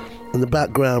 In the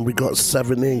background we got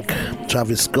 7 Inc,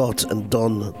 Travis Scott and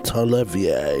Don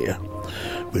Toliver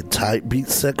with Tight Beat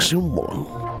Section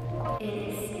 1.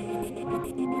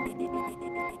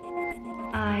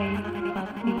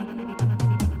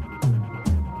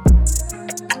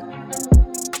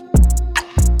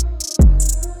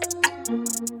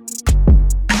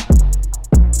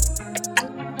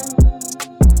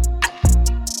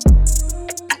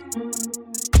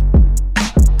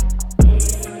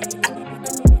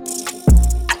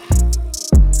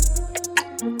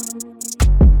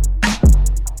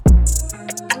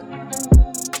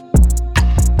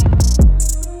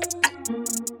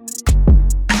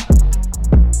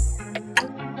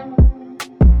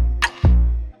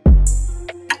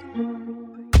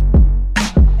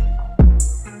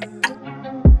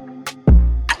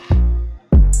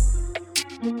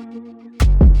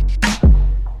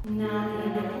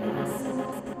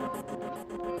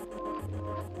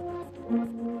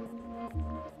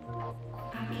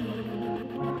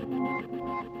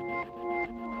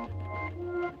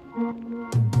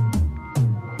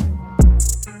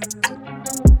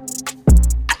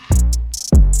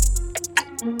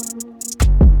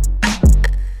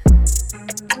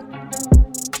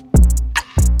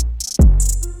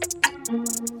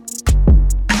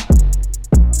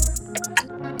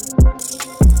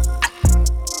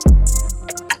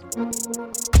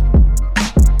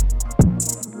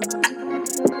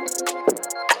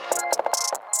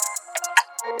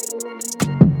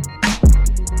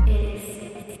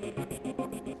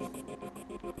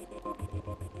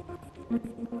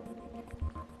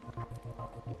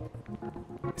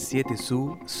 Siete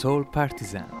su Soul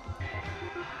Partisan.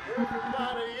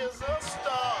 Everybody is a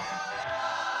star.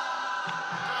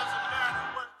 Doesn't matter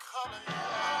what color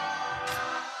you are.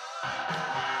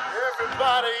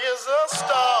 Everybody is a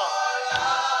star.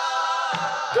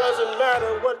 Doesn't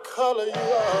matter what color you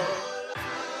are.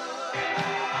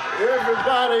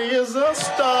 Everybody is a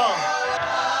star.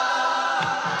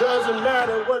 Doesn't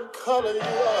matter what color you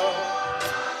are.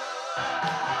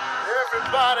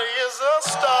 Everybody is a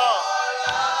star.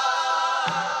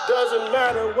 Doesn't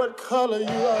matter what color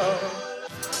you are.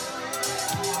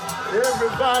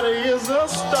 Everybody is a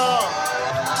star.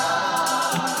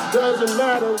 Doesn't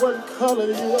matter what color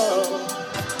you are.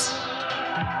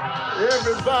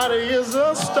 Everybody is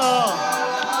a star.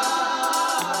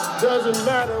 Doesn't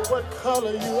matter what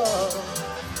color you are.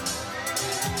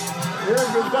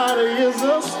 Everybody is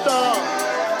a star.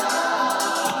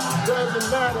 Doesn't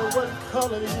matter what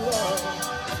color you are.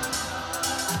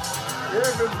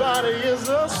 Everybody is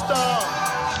a star.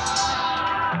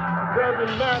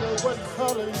 Doesn't matter what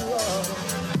color you are.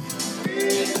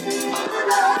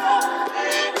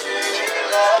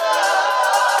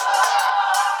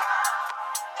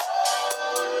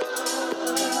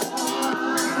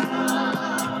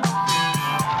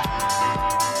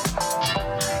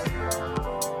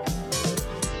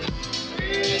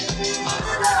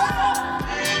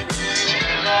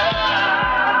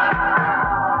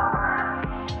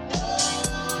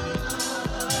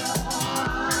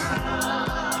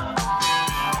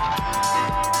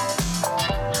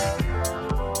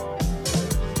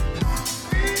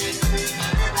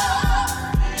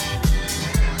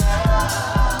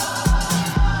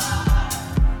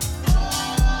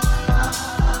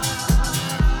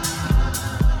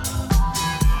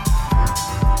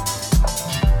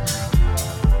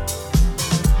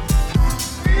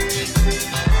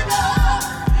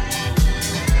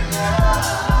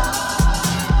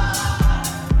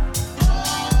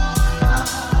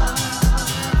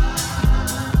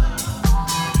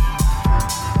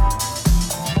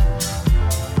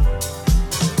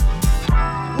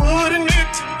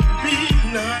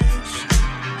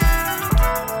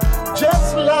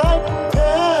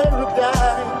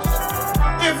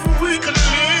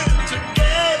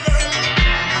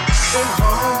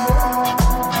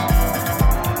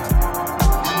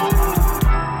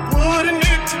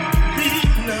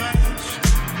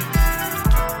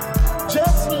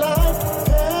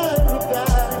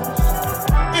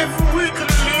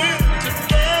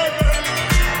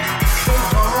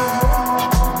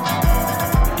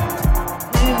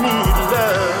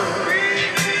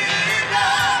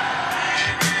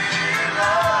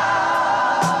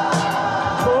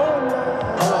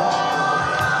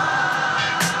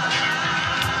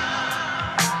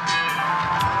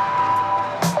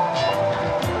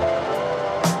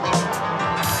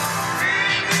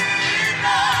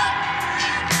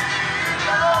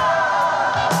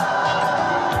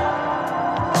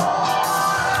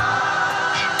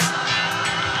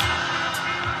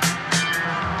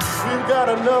 got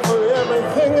enough of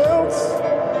everything else.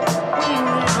 We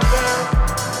need love.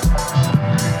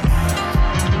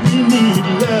 We need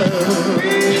love. We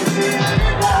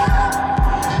need love.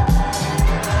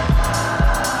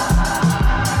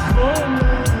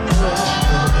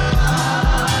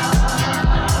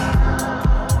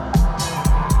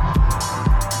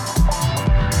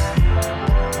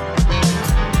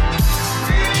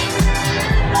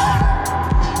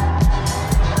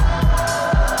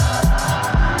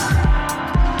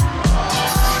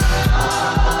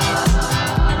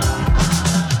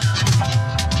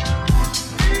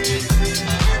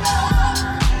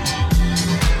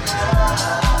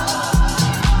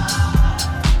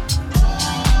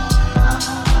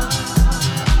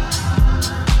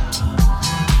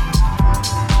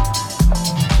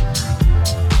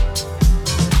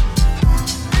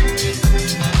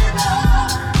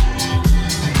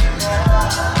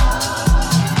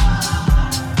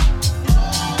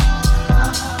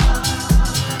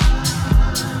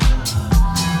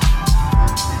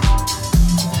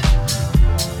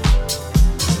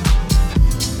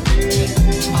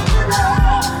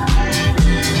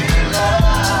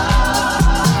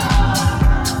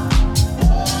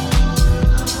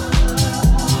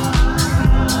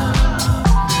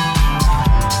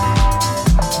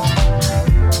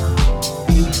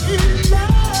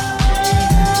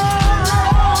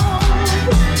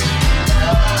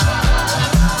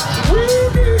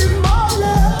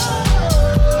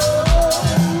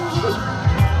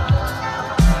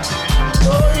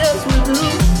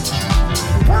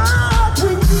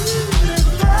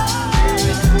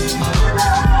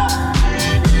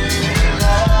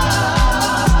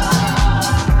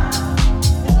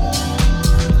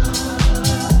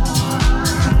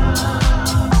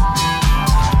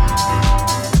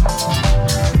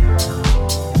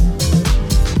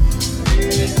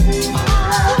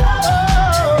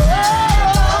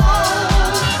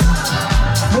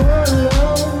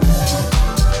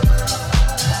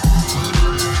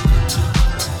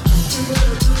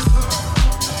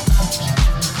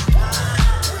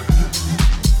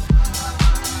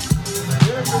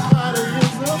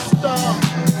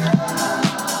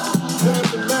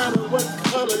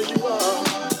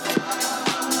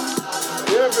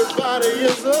 Everybody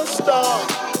is a star.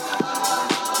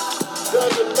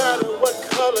 Doesn't matter what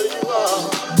color you are.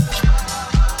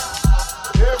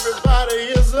 Everybody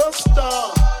is a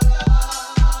star.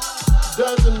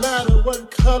 Doesn't matter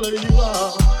what color you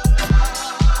are.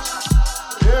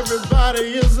 Everybody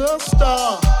is a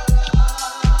star.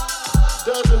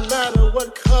 Doesn't matter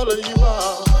what color you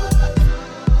are.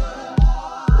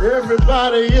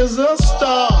 Everybody is a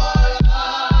star.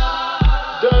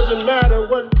 Doesn't matter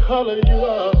what color you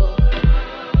are.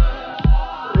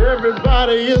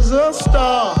 Everybody is a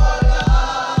star.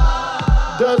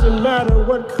 Doesn't matter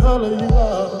what color you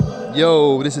are.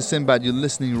 Yo, this is Sinbad. You're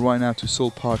listening right now to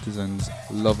Soul Partisans.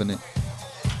 Loving it.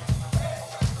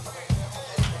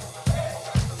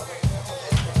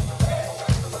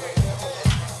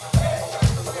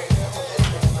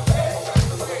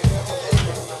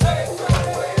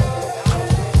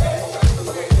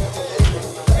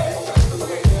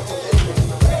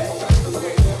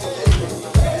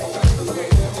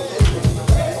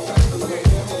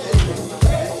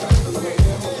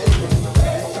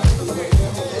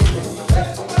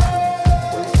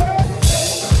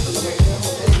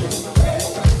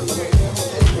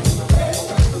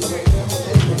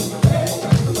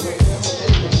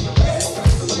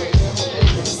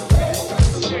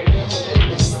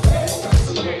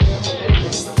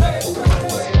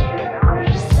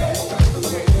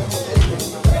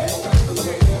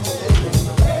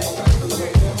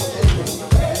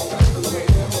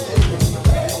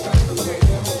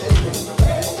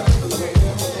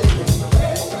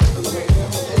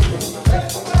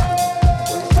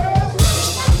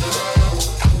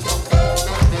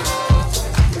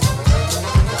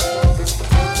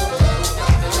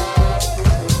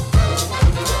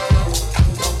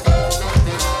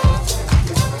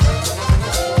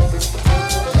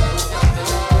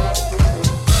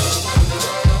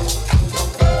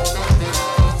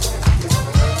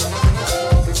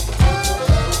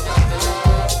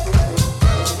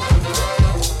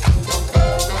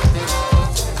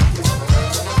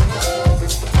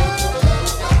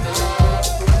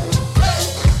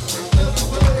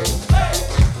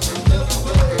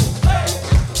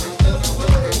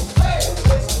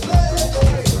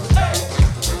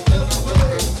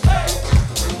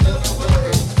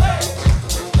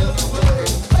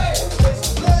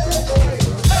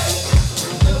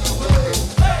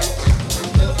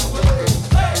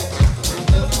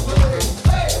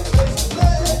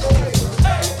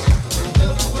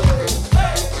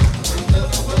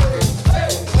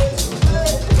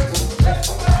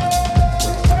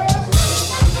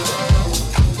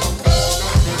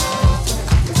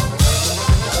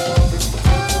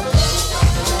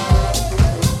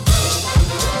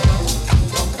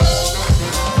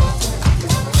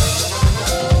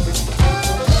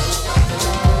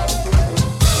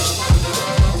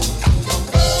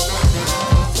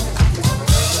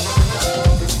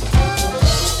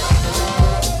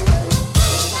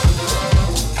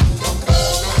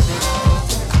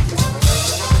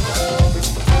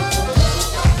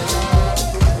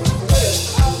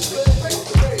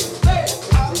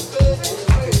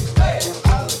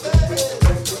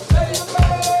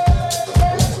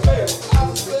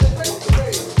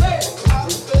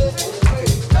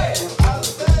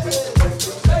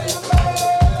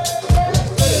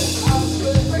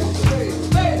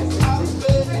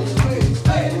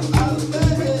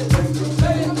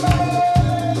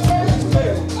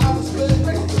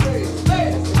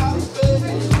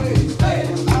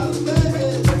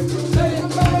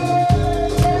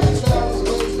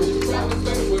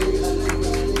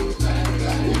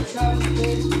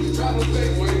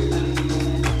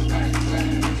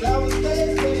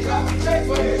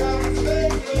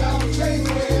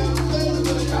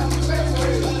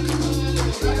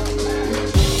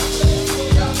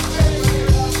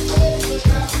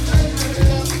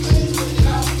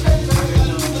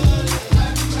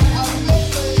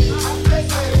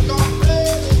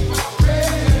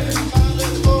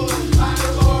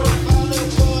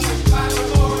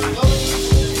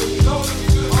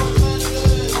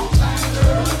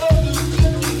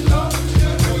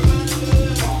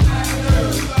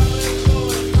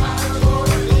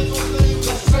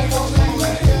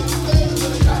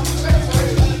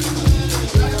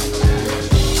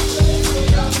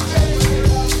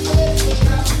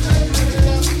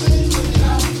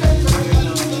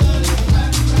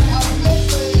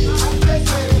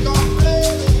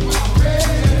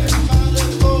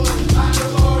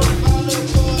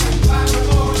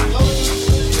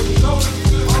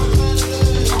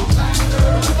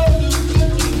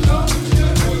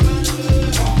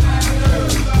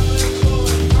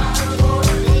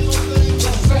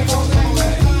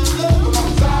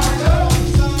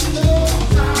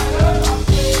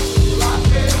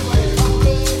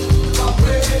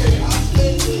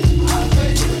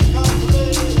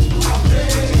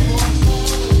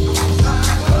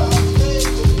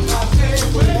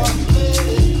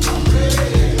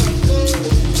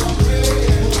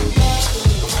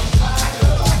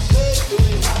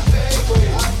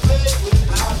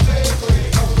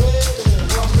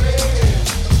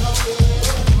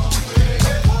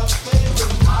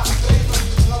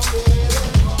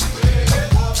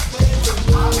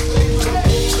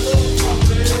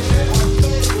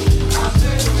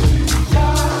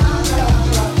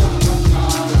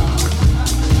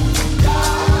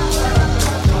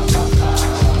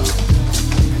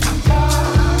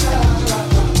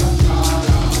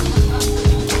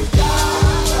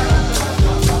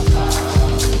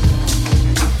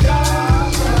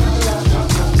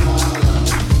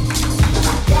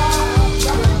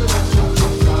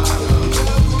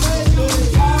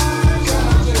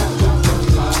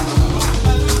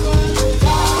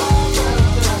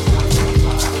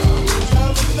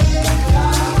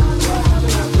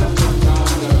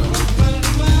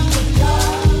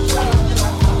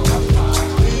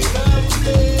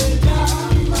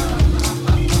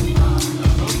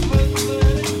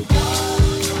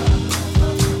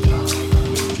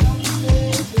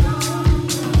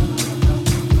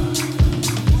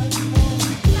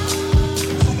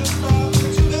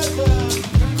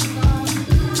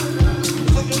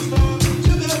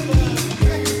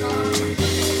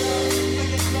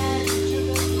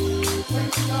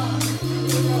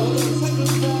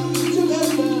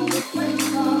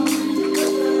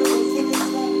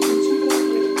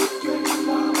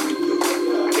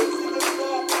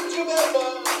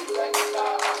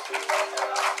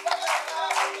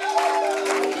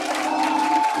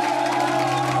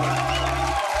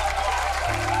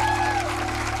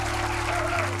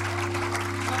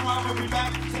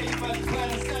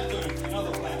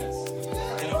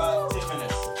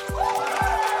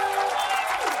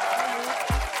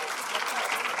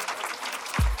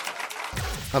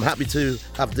 I'm happy to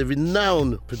have the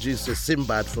renowned producer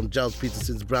Sinbad from Giles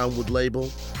Peterson's Brownwood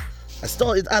label. I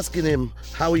started asking him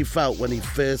how he felt when he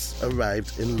first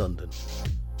arrived in London.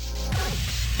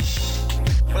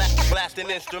 Blasting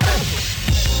instrumental.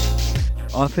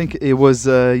 I think it was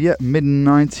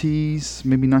mid-90s,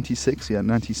 maybe 96,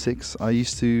 96. I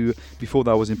used to, before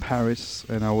that I was in Paris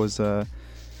and I was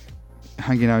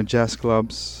hanging out in jazz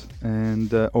clubs and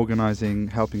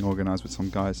helping organize with some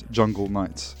guys, jungle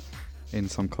nights in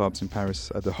some clubs in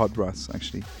Paris at the Hot Brass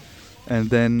actually. And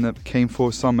then came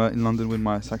for summer in London with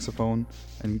my saxophone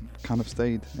and kind of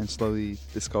stayed and slowly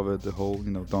discovered the whole,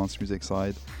 dance music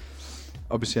side.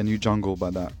 Obviously I knew jungle by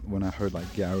that when I heard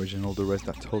like garage and all the rest.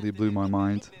 That totally blew my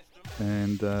mind,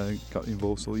 and got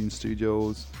involved slowly in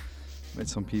studios, met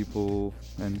some people,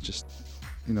 and just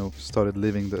started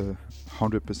living the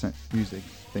 100% music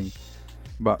thing.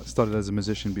 But started as a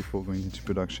musician before going into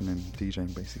production and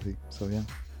DJing basically. So yeah.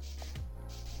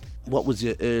 What was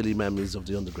your early memories of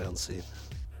the underground scene?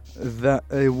 That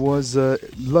it was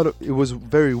it was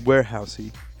very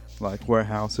warehousey, like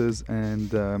warehouses, and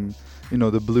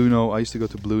the Blue Note. I used to go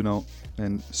to Blue Note,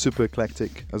 and super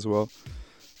eclectic as well.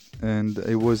 And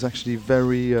it was actually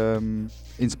very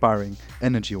inspiring,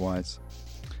 energy-wise.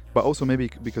 But also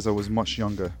maybe because I was much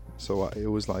younger, so it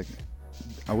was like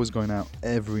I was going out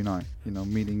every night,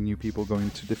 meeting new people,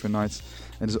 going to different nights,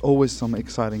 and there's always some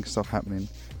exciting stuff happening.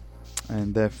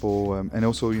 And therefore, and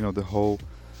also, the whole,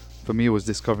 for me, it was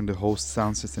discovering the whole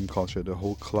sound system culture, the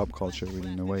whole club culture,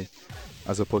 really, in a way.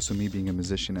 as opposed to me being a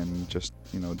musician and just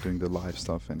doing the live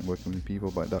stuff and working with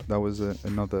people. But that was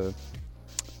another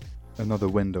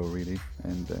window really,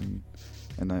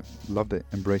 and I loved it,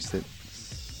 embraced it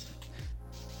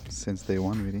since day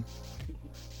one really.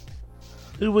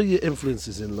 Who were your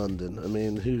influences in London? I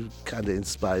mean, who kind of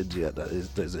inspired you at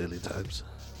those early times?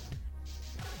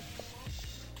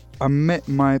 I met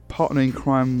my partner in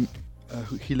crime.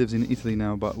 He lives in Italy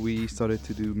now, but we started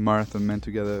to do Marathon Men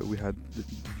together. We had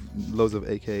loads of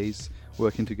AKs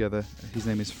working together. His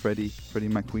name is Freddie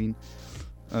McQueen.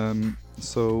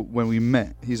 So when we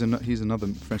met, he's another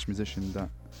French musician that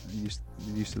used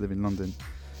to live in London.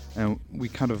 And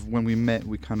when we met,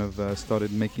 we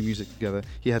started making music together.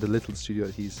 He had a little studio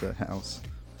at his house,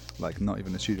 like not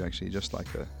even a studio actually, just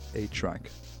like a 8-track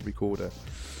recorder.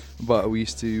 But we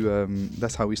used to,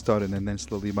 that's how we started, and then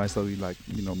slowly by slowly, like,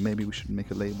 maybe we should make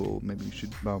a label, maybe we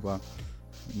should blah blah,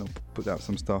 put out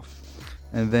some stuff.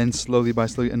 And then slowly by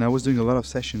slowly, and I was doing a lot of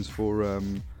sessions for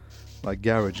like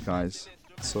garage guys,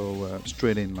 so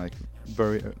straight in, like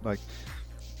very like,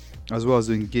 as well as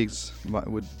doing gigs like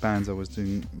with bands. I was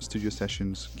doing studio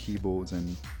sessions, keyboards,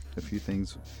 and a few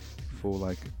things for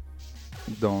like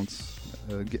dance,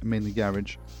 mainly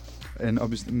garage. And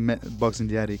obviously met Bugs in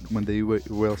the Attic when they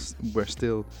were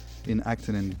still in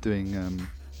Acton and doing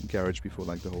garage before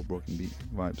like the whole Broken Beat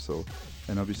vibe. So,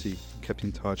 and obviously kept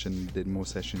in touch and did more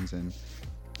sessions, and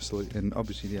so, and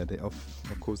obviously they of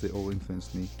course they all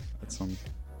influenced me at some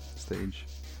stage.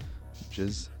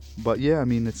 But yeah, I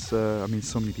mean it's so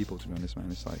many people, to be honest,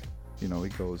 man. It's like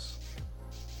it goes.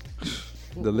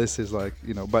 The list is like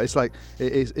but it's like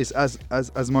it's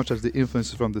as much as the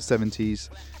influences from the 70s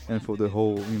and for the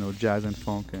whole jazz and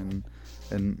funk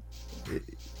and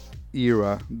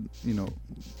era,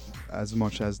 as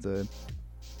much as the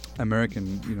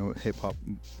American hip hop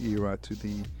era to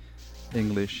the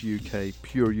English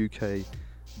pure UK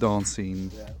dance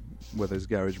scene, whether it's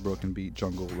garage, broken beat,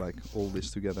 jungle, like all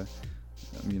this together.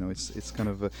 It's kind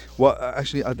of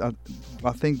actually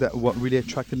I think that what really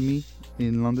attracted me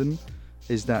in London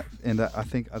is that, and that I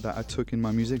think that I took in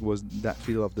my music, was that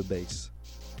feel of the bass,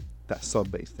 that sub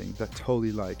bass thing, that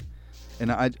totally like, and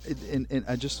I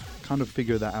just kind of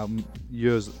figured that out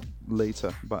years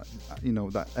later. But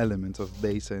that element of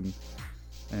bass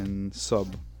and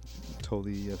sub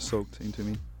totally soaked into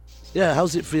me. Yeah,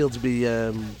 how's it feel to be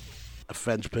a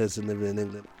French person living in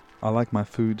England? I like my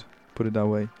food, put it that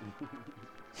way.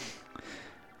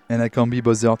 And I can't be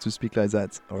bothered to speak like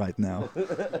that right now.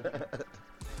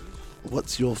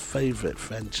 What's your favorite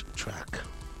French track?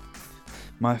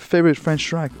 My favorite French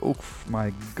track? Oh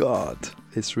my god,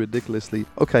 it's ridiculously...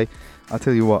 Okay, I'll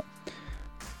tell you what.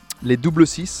 Les Double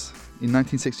Six in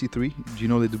 1963. Do you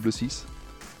know Les Double Six?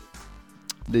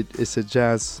 It's a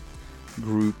jazz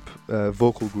group,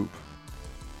 vocal group.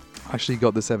 I actually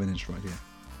got the 7-inch right here.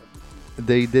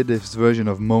 They did this version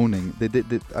of Moaning.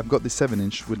 I've got the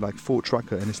 7-inch with like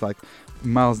 4-tracker, and it's like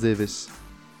Miles Davis.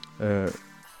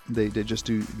 They just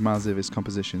do Miles Davis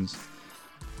compositions,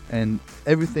 and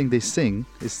everything they sing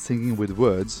is singing with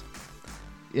words,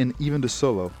 and even the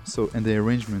solo. And the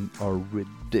arrangement are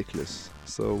ridiculous.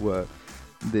 So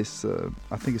this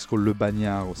I think it's called Le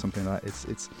Bagnard or something like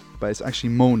that. But it's actually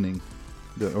Moaning,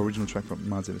 the original track from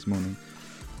Miles Davis, Moaning.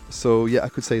 So yeah, I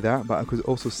could say that, but I could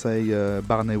also say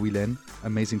Barney Whelan,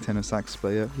 amazing tenor sax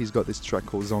player. He's got this track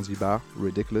called Zanzibar,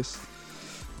 ridiculous.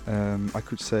 I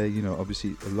could say,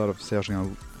 obviously a lot of Serge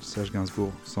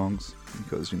Gainsbourg songs,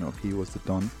 because, he was the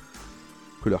Don.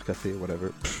 Couleur Café,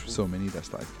 whatever. So many,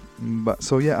 that's like... But,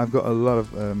 so yeah, I've got a lot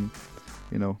of, and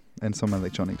some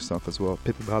electronic stuff as well.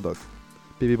 Pepe Braddock,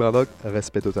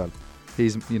 respect total.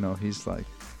 He's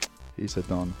a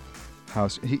Don.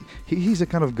 House. He's the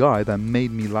kind of guy that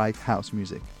made me like house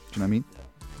music. Do you know what I mean?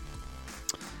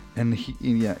 And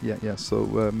yeah.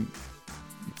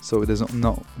 So there's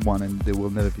not one, and there will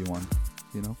never be one.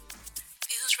 Feels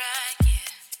right, yeah.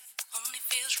 Only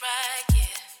feels right,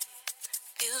 yeah.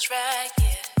 Feels right,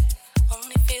 yeah.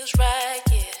 Only feels right,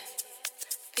 yeah.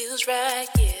 Feels right,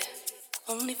 yeah.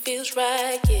 Only feels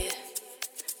right, yeah.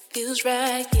 Feels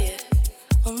right, yeah.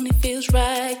 Only feels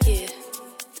right, yeah.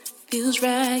 Feels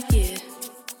right, yeah.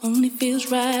 Only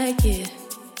feels right, yeah.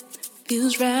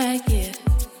 Feels right, yeah.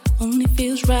 Only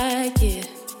feels right, yeah.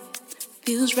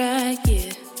 Feels right,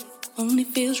 yeah. Only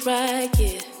feels right,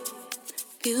 yeah.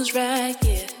 Feels right,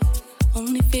 yeah.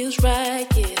 Only feels right,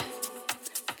 yeah.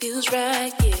 Feels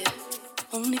right, yeah.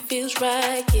 Only feels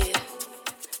right, yeah.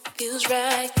 Feels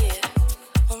right, yeah.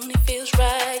 Only feels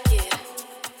right, yeah.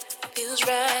 Feels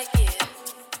right, yeah.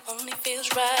 Only feels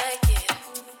right, yeah.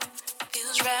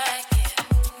 Feels right, yeah.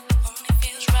 Only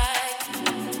feels right.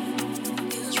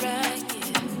 Feels right,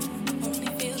 yeah. Only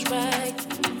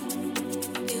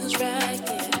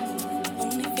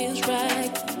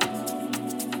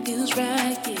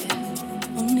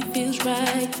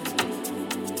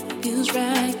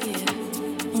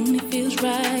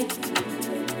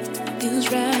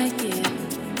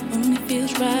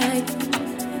right,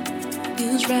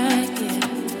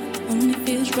 yeah. Only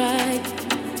feels right,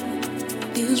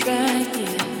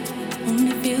 yeah.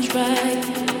 Only feels right,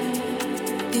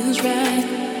 feels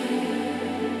right.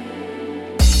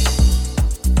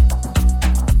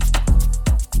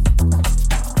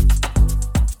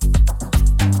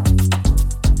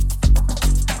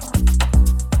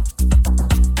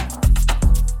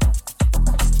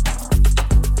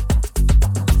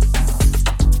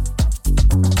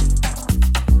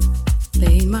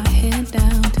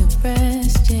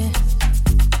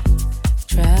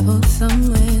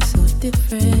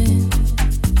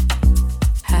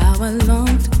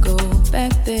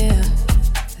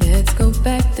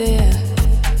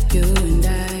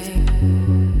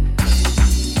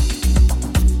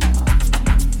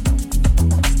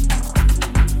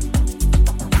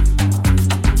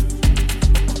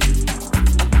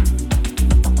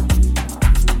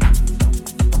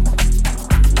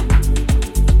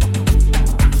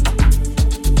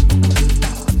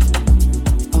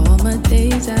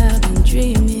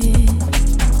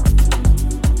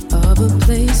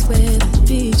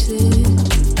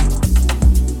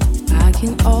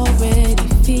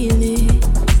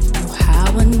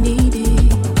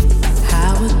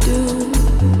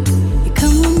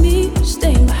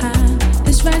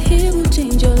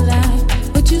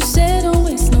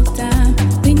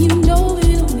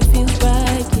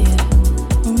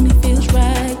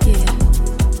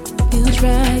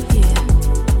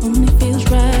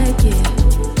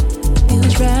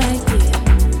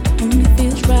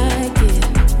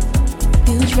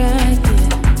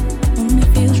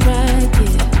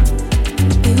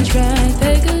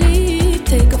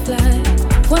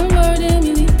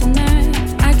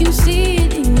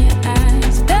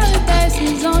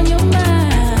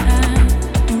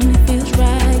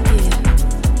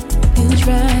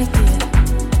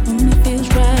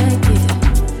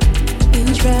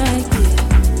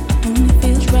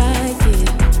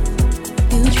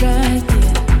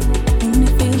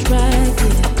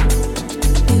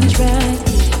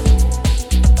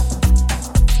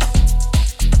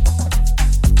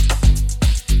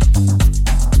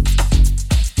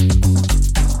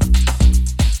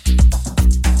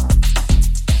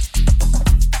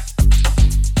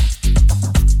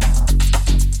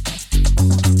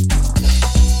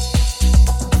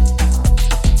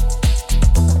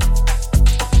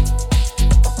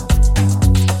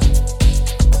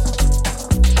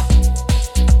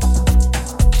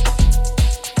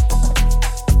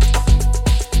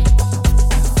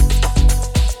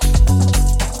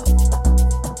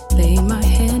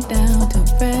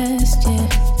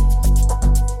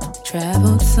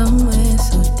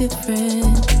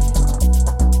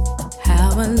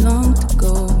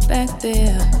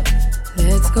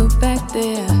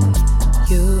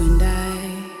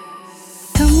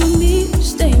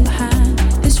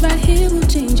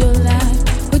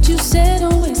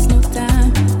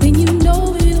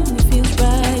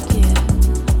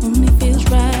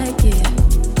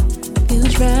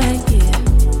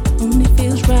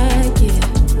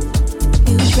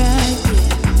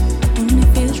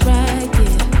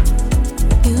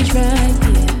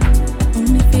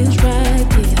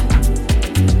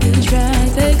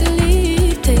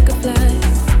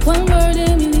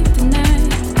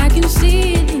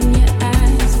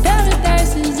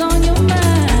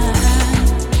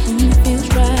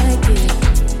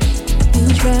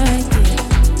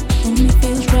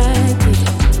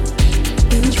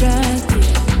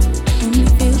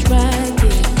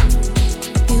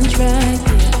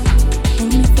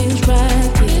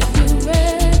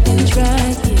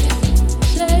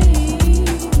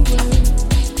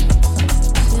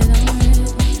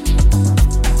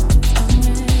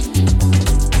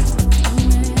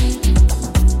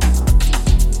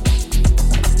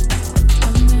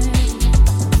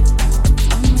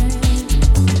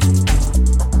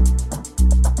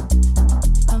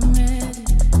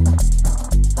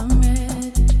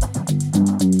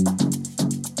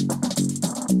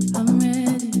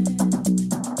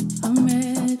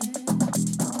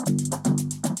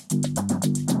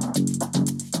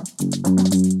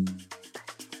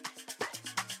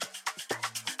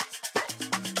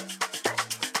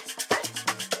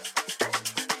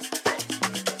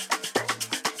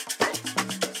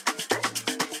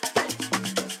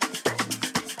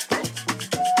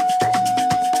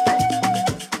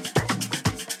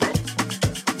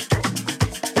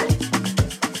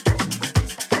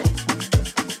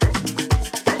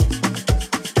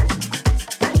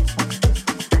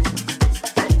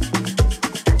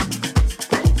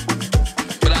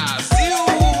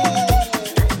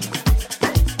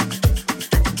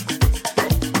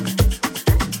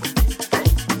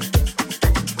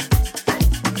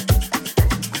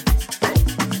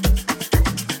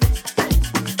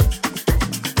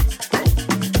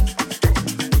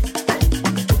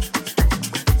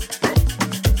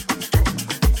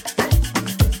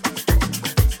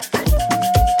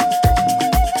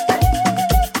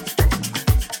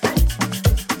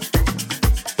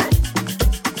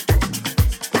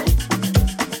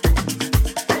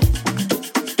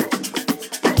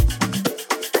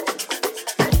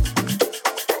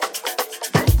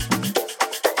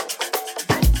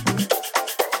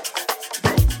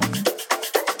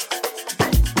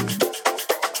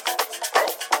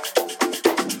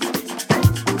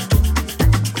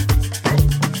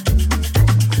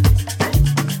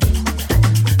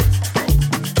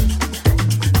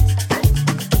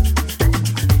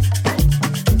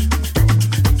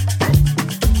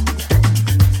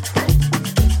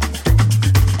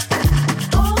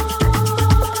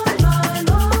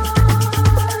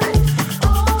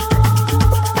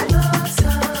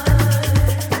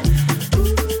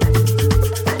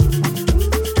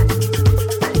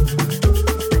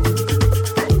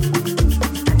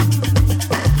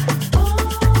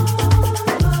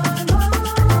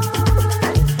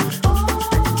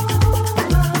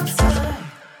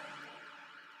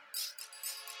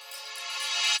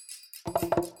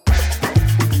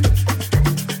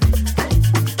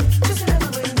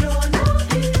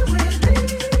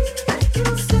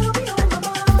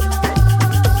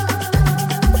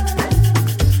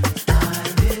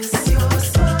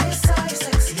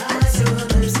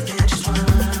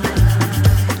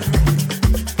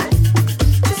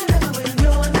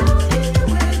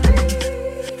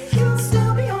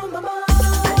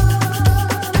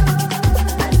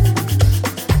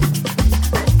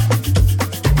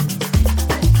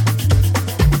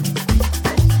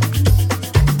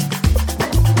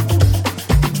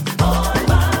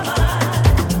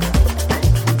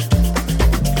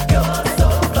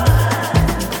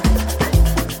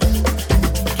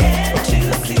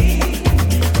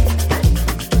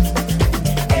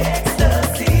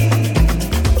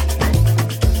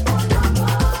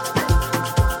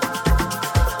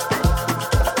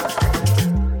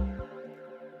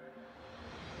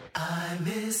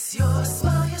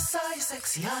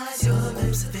 Foxy eyes, your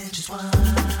lips of intertwined.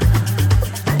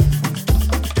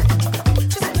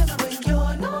 Just remember when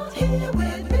you're not here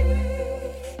with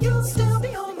me, you'll still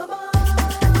be on my mind.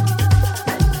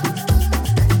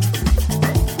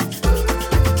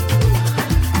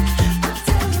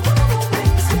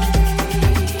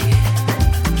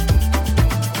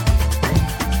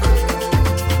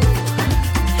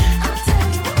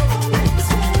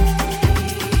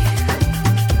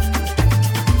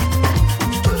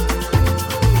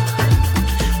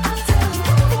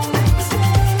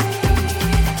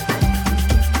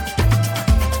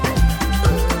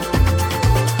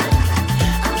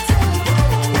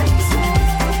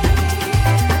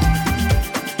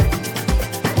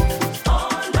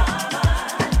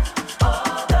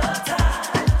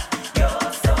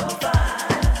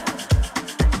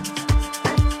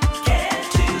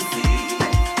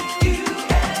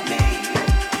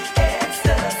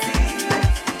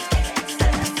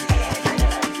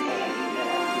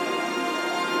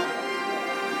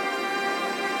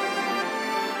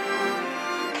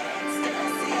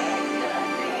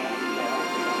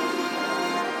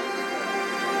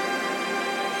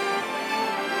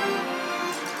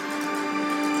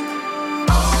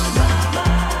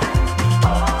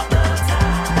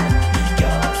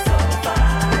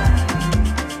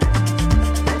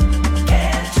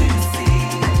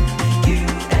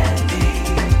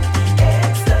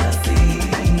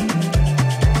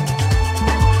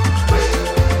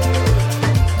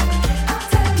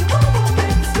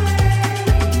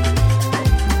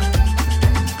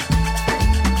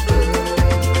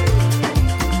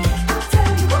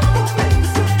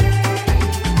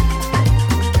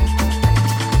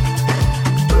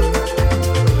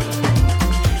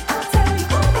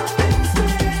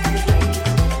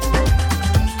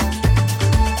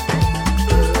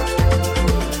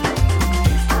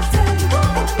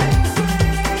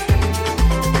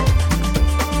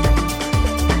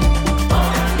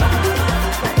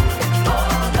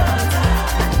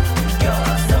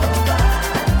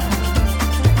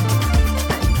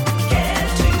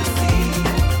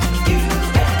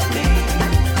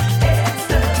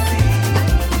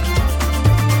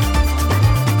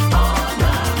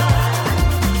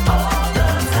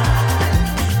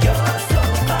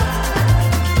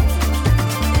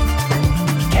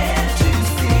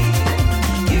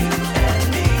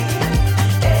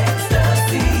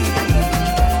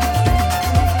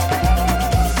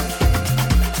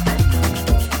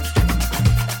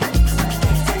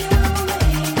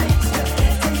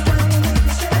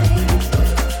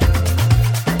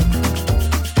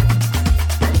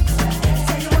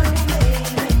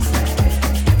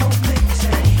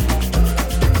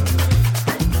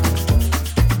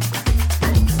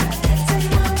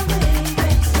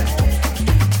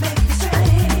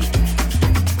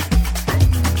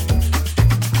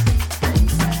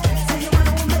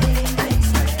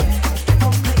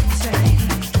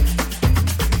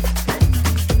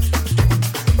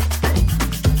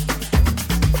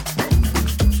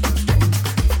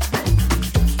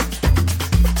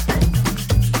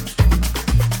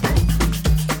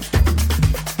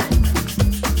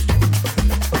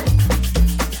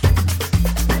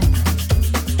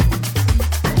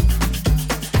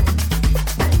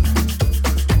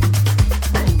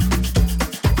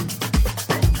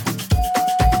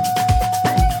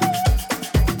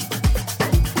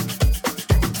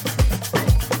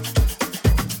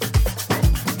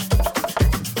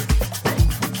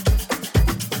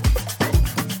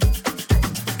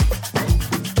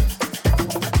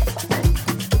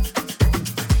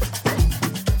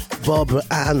 Barbara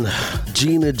Ann,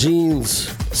 Gina Jeans,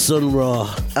 Sun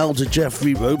Ra, Elder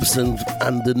Jeffrey Robeson,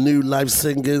 and the new live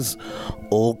singers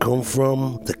all come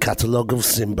from the catalogue of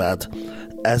Sinbad.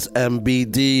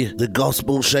 SMBD, the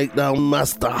Gospel Shakedown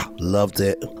Master. Loved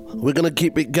it. We're gonna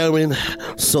keep it going.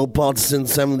 Soul Partisan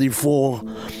 74,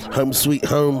 Home Sweet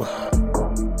Home.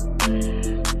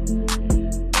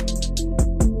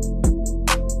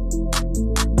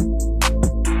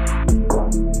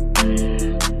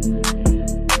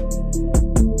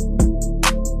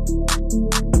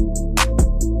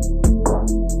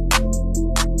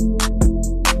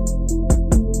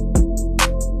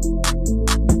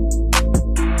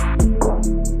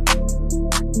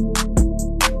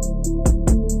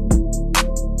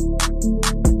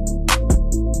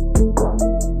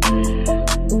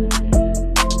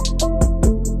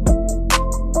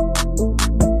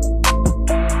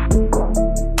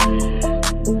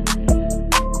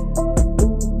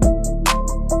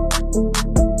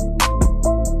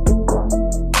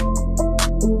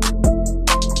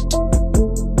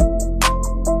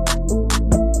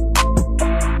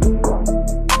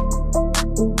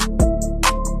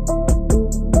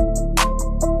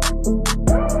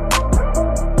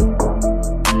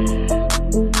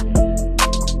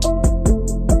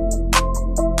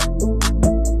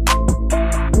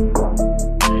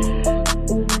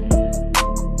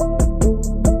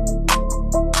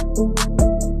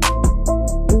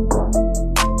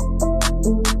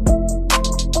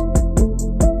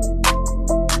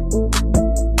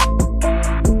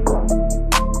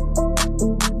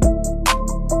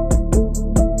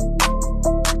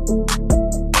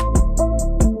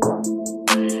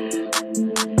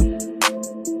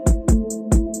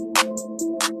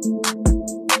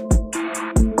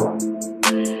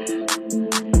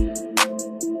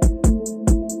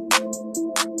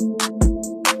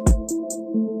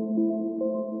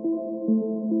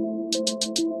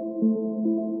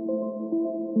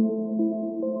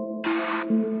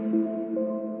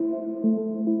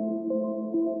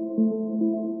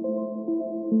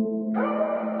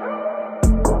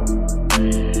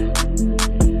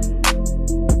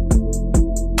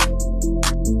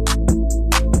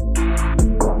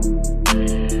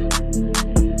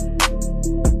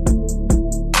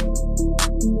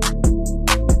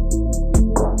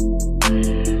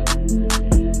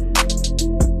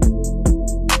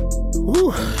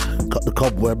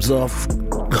 shoes off,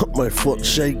 got my foot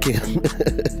shaking.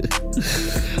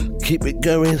 Keep it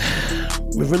going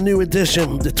with a new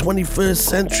edition, the 21st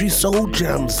Century Soul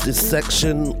Jams. This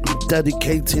section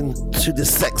dedicating to the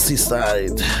sexy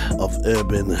side of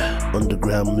urban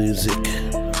underground music.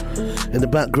 In the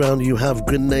background you have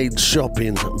Grenade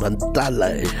Shopping,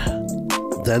 Mandale.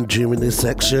 Then during this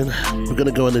section, we're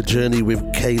gonna go on a journey with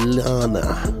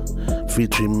Kaylana,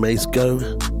 featuring Mace Go,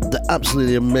 the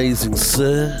absolutely amazing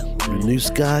Sir, New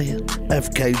Sky,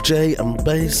 FKJ and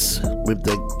Bass with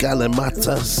the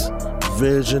Galamatas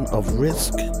version of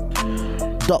Risk.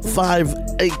 Dot 5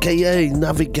 aka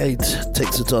Navigate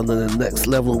takes it on to the next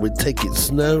level with Take It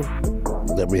Snow.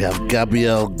 Then we have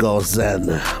Gabriel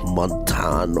Gorzen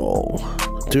Montano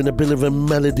doing a bit of a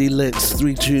melody licks,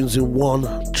 3 tunes in one,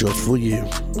 just for you.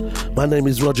 My name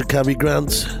is Roger Carey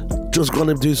Grant. Just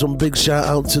gonna do some big shout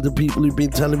out to the people who've been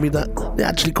telling me that they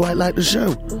actually quite like the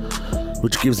show,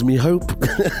 which gives me hope.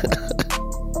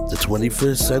 The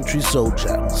 21st Century Soul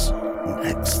Jams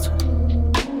next.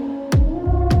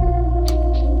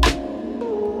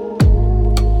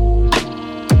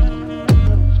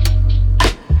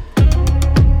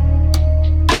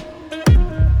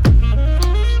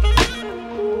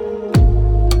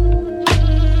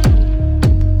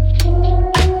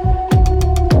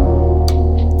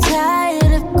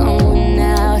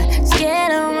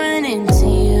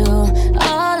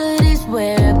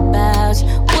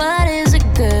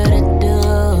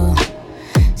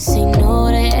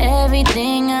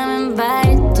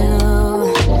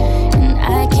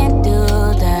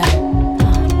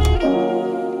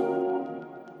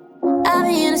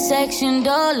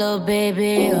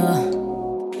 Baby,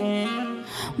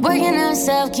 working on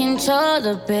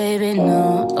self-control, baby,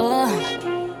 no.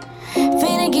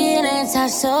 Finna get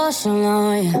anti-social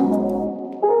on you.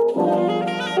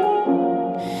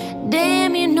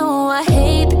 Damn, you know I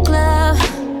hate the club,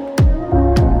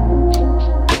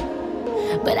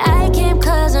 but I came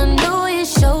 'cause I knew you'd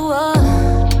show up.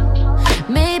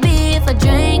 Maybe if I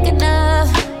drank enough,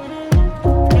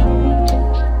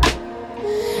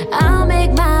 I'll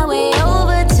make my way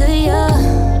over to you.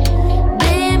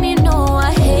 Damn, you know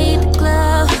I hate the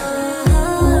club,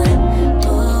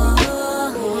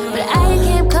 but I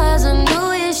came 'cause I knew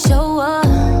you'd show up.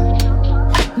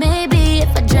 Maybe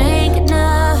if I drank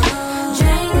enough,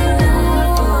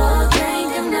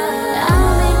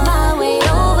 I'll make my way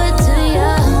over to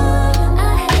you.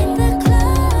 I hate the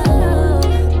club.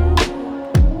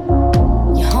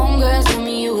 Your homegirls told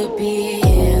me you would be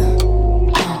here.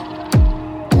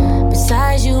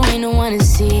 Besides, you ain't the one to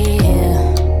see here.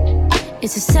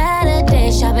 It's a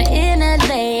Saturday, shopping in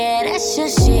LA, yeah, that's your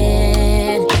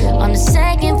shit. On the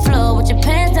second floor with your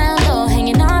pants down low,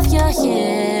 hanging off your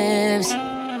hips.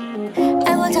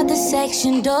 I walked out the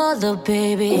section door, little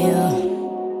baby,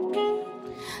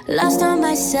 lost on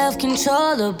my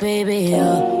self-control, baby,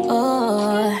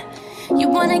 oh. You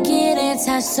wanna get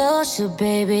anti-social,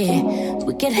 baby,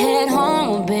 we could head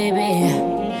home, baby.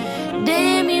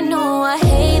 Damn, you know I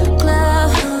hate the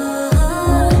club,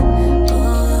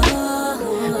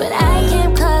 but I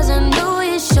came 'cause I knew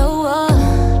you'd show up.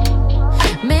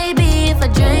 Maybe if I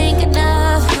drank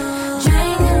enough,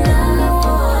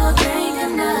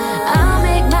 I'll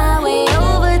make my way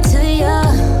over to you.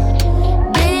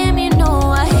 Damn, you know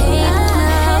I hate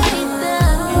the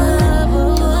club,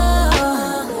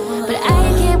 but I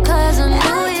came 'cause I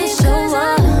knew you'd show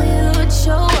up.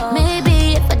 Maybe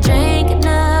if I drank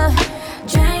enough,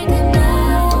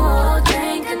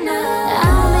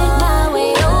 I'll make my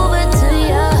way over to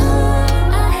you.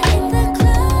 I hate the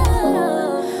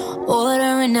club.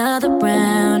 Order another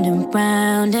round and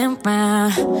round and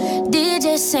round. DJ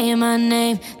say my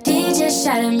name, DJ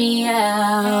shouting me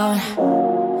out.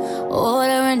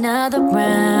 Order another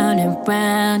round and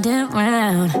round and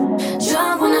round.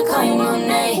 Drunk when I call you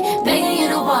Monet, begging you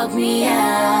to walk me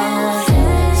out.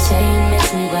 Say you miss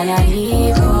me when I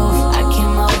leave you. I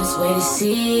came all this way to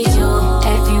see you.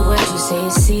 Every word you say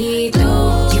is see-through.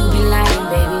 You be lying,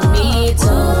 baby, me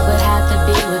too. But have to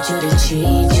be with you to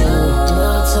treat you.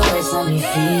 Little tourist, let me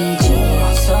feed you.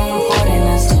 So important,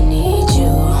 I still need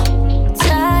you.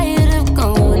 Tired of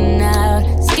going out,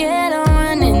 scared I'll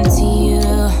run into you.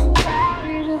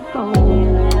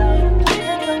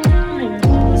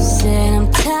 Said I'm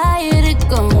tired of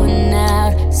going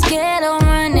out, scared I'll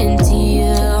run into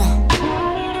you.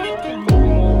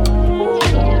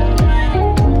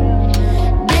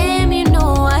 Damn, you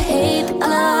know I hate the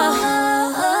club,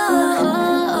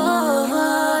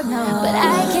 but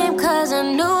I came 'cause I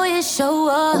knew you'd show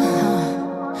up.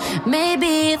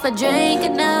 Maybe if I drank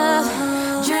enough,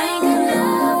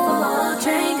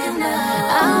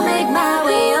 I'll make my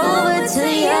way over to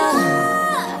you.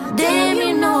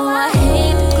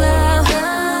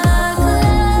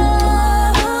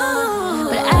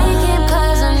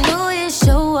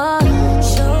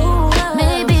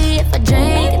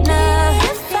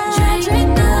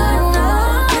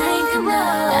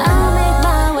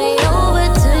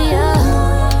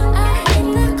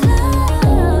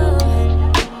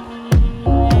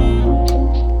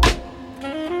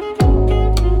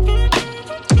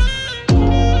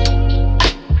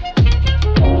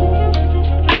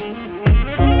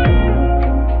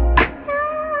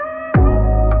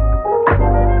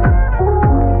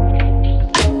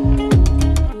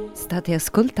 State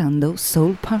ascoltando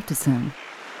Soul Partisan.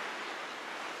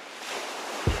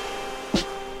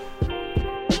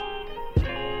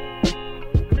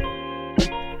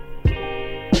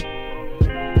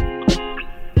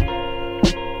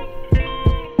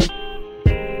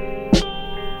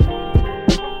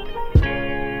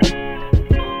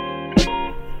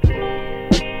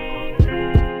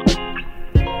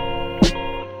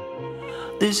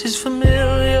 This is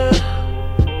familiar,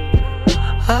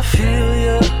 I feel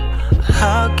ya,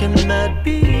 how can that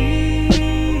be?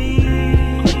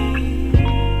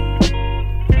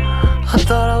 I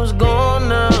thought I was gone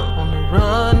now, on the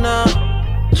run now,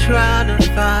 trying to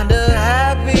find a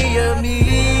happier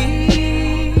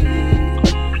me.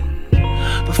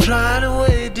 But flying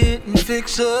away didn't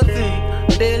fix a thing,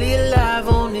 barely alive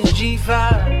on this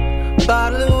G5,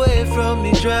 bottle away from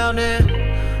me drowning.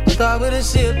 Start with a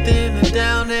sip, then a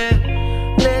down there.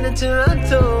 Land in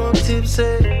Toronto, I'm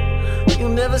tipsy. You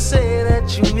never say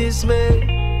that you miss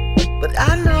me, but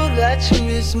I know that you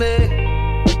miss me.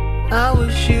 I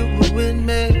wish you were with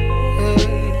me.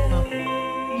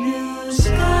 Blue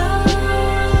sky,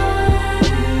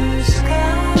 blue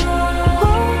sky.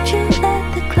 Won't you let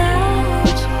the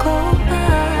clouds go by?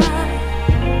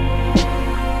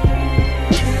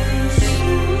 Too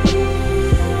soon,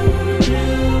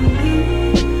 blue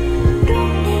moon.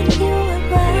 Don't need you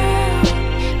around,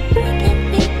 bringing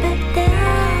me back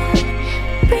down,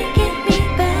 bringing me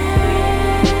back.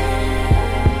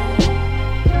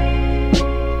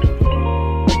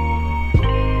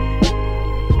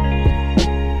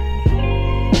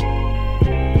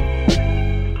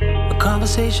 A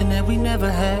conversation that we never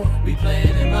had, replay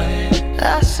it in my head.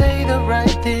 I say the right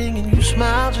thing and you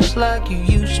smile just like you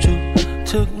used to.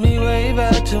 Took me way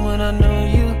back to when I knew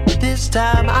you. This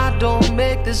time I don't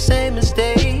make the same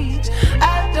mistakes.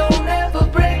 I don't ever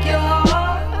break your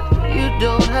heart. You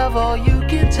don't have all you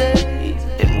can take,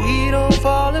 and we don't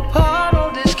fall apart.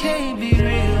 Oh, this can't be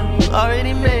real.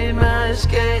 Already made my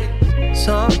escape.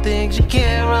 Some things you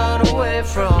can't run away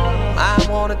from. I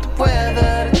wanted the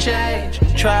weather to change.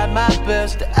 Tried my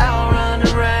best to outrun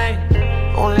the rain.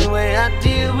 Only way I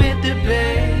deal with the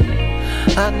pain.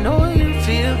 I know you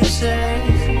feel the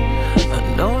same. I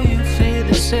know you feel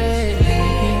the same.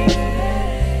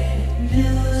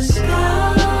 Blue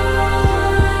sky,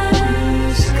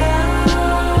 blue sky.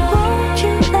 Won't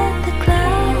you let the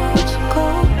clouds go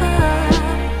by?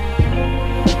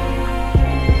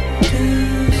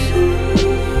 Too soon,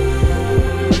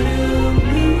 blue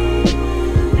moon.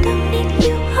 Don't need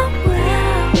you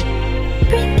around,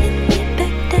 bringing me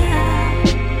back down,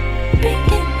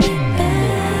 bringing me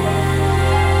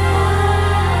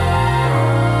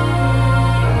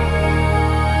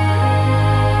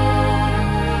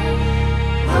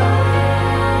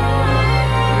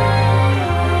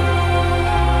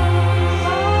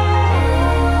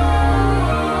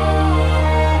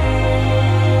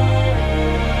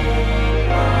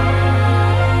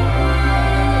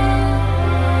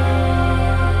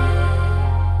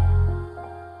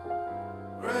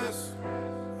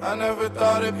I never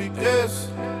thought it'd be this.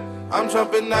 I'm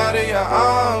jumping out of your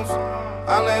arms.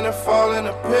 I land and fall in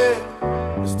a pit.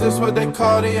 Is this what they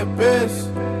call the abyss?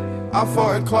 I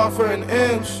fought and clawed for an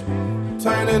inch,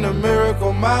 turning a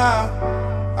miracle mile.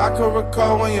 I could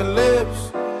recall when your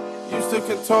lips used to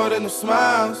contort into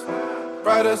smiles,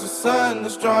 bright as the sun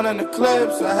that's drawn in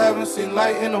eclipse. I haven't seen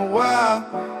light in a while.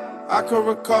 I could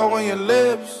recall when your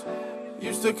lips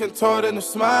used to contort into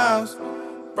smiles,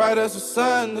 bright as the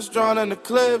sun that's drawn in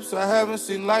eclipse. I haven't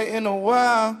seen light in a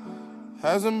while.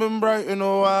 Hasn't been bright in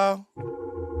a while.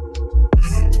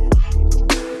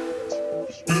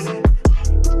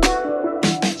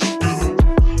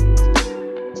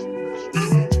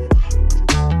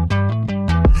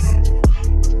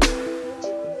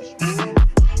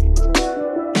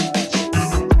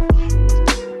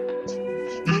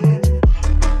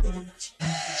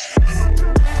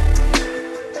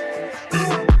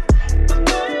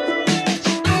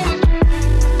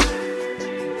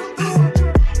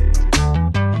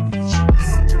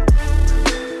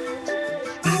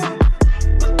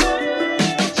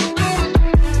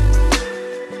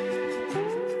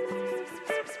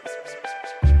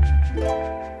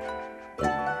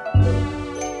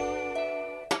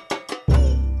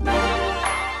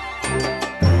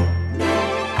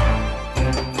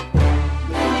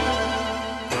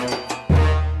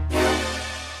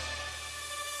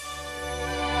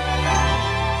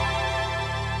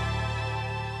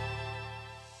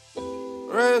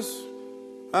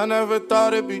 I never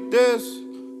thought it'd be this.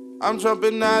 I'm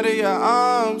jumping out of your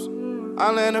arms.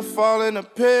 I land and fall in a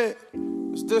pit.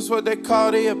 Is this what they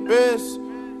call the abyss?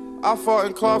 I fought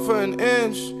and clawed for an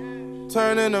inch,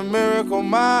 turning a miracle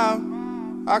mile.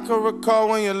 I can recall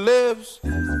when your lips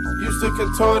used to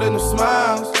contort into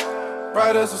smiles,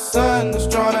 bright as the sun that's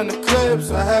drawn in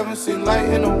eclipse. I haven't seen light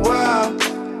in a while.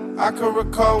 I can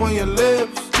recall when your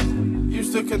lips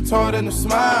used to contort into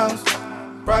smiles,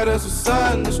 bright as the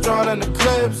sun that's drawn in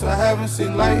eclipse. I haven't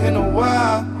seen light in a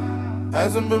while.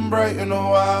 Hasn't been bright in a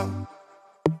while.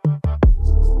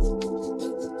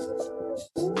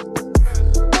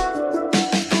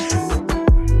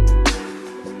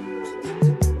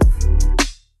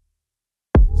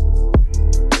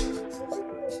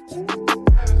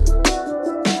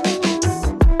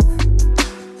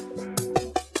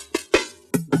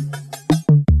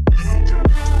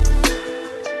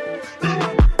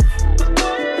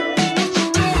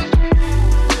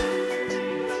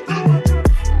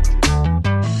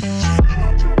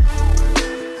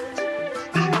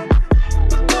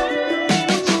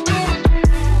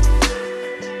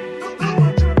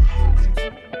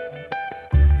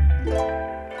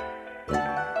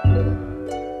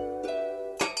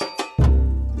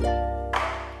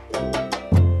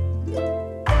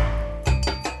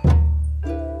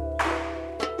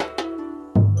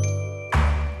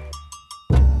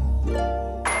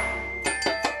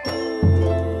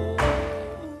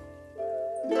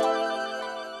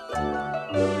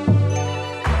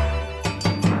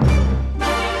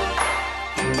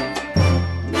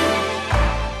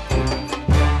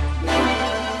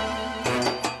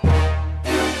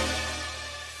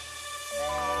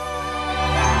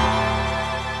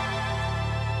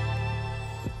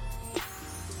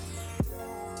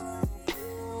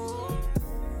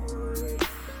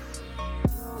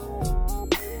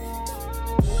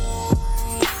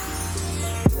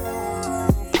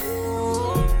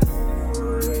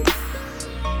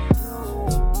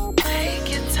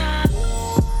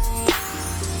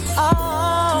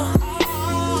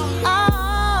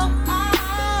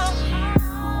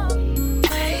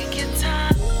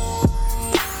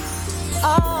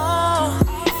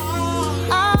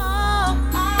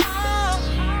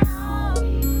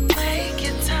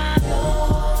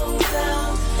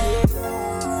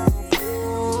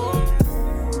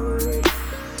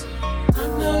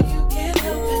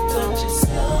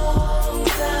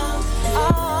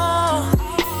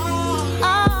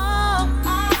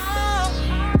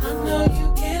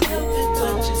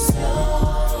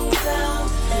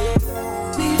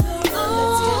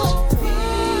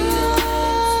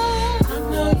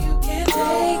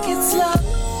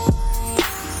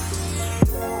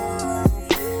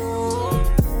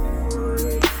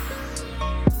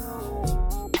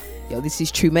 This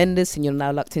is Tremendous, and you're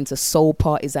now locked into Soul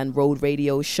Partisan Road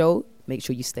Radio Show. Make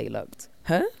sure you stay locked.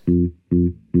 Huh?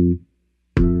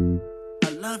 I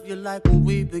love you like when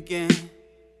we began.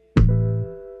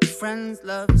 Friends,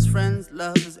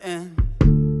 lovers, and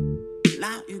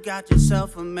now you got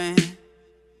yourself a man.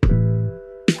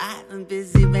 I've been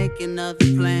busy making other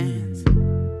plans.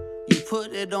 You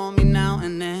put it on me now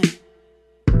and then.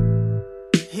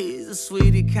 He's a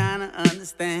sweetie, kinda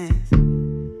understands.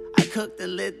 Cooked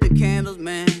and lit the candles,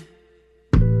 man.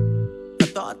 I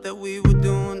thought that we were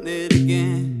doing it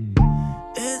again.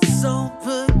 It's so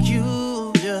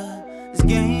peculiar, this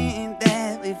game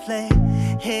that we play.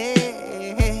 Hey,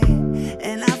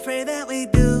 and I pray that we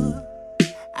do.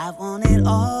 I want it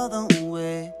all the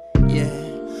way, yeah.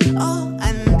 Oh,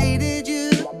 I needed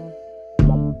you.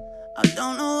 I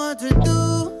don't know what to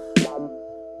do.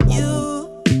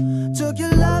 You took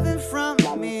your loving from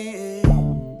me,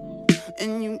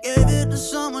 and you gave it to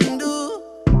someone new.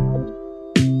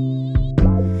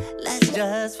 Let's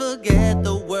just forget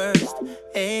the worst,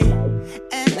 hey,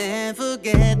 and then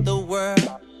forget the world.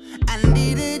 I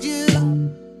needed you.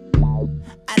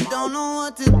 I don't know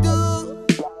what to do.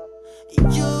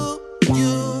 You.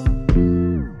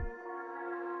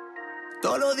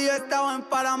 Todos los días estaba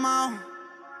emparamado,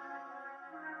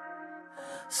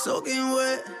 soaking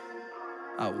wet,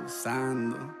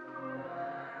 abusando.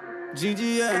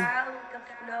 GGA.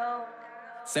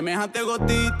 Semejante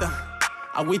gotita,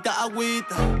 agüita.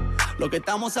 Lo que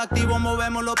estamos activos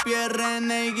movemos los pies,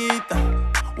 reneguita.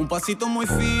 Un pasito muy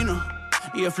fino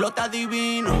y el flota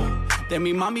divino. De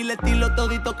mi mami le estilo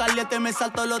todito caliente, me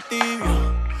salto los tibios.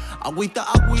 Agüita,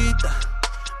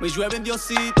 me llueven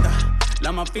diosita.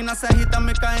 La más fina se agita,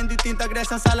 me caen distintas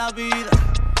gracias a la vida.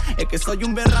 Es que soy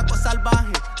un berraco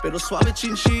salvaje, pero suave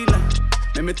chinchila.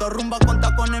 Me meto rumba con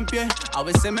tacón en pie, a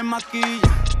veces me maquilla.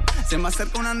 Se me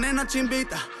acerca una nena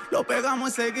chimbita, lo pegamos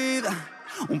enseguida.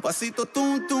 Un pasito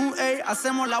tum tum, ey,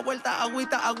 hacemos la vuelta,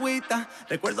 agüita.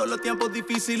 Recuerdo los tiempos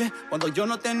difíciles cuando yo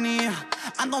no tenía.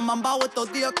 Ando mambao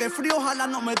estos días, que frío, ojalá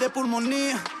no me dé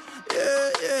pulmonía.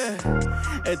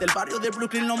 Desde el barrio de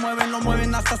Brooklyn lo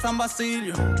mueven hasta San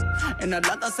Basilio. En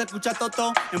Atlanta se escucha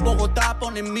Toto, en Bogotá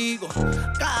ponen migo.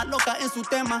 Cada loca en su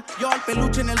tema, yo al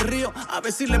peluche en el río. A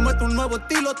ver si le muestro un nuevo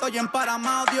estilo, estoy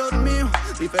emparamado, Dios mío.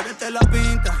 Diferente la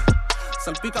pinta,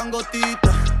 salpican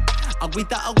gotitas.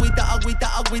 Agüita, agüita, agüita,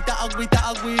 agüita, agüita,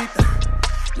 agüita.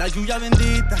 La lluvia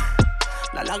bendita,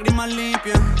 las lágrimas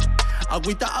limpian.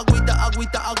 Agüita, agüita,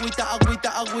 agüita, agüita,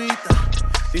 agüita, agüita.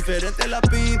 Diferente la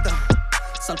pinta,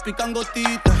 salpican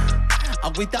gotitas.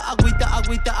 Agüita, agüita,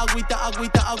 agüita, agüita,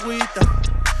 agüita, agüita.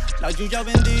 La lluvia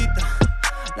bendita,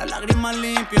 las lágrimas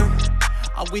limpian.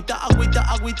 Agüita, agüita,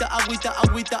 agüita, agüita,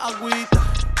 agüita, agüita.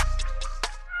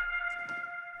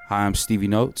 Hi, I'm Stevie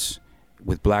Notes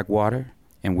with Blackwater,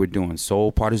 and we're doing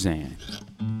Soul Partisan.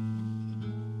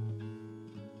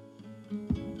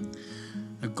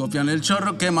 Me copian el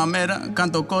chorro que mamera,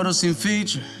 canto coro sin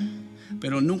feature,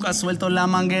 pero nunca suelto la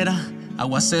manguera,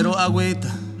 aguacero, agüita.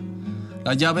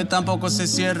 La llave tampoco se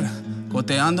cierra,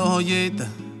 coteando joyitas.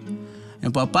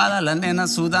 Empapada la nena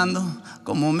sudando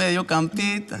como medio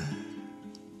campita.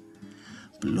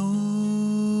 Blue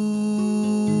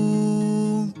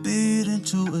beat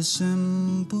into a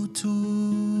simple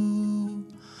tune,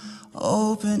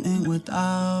 opening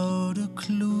without a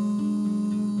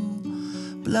clue.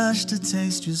 Blush to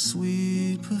taste your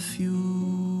sweet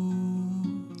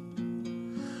perfume.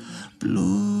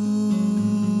 Blue,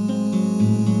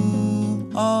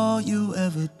 all you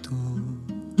ever do.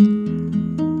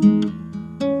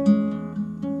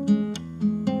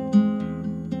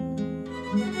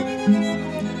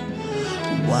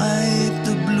 Wipe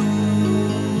the blue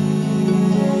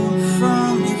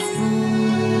from your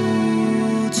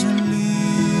fruits and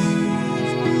leaves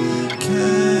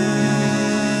carefully,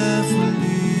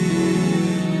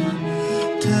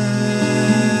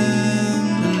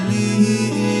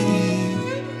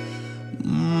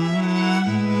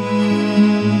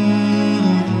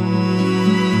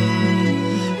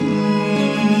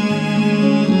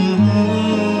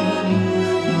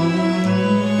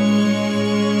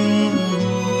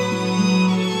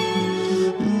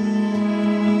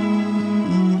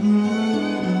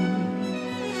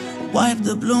 wipe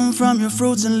the bloom from your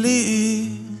fruits and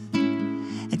leaves,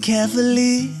 and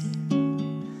carefully,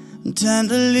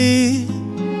 tenderly,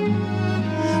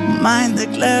 mind the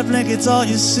glare like it's all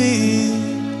you see.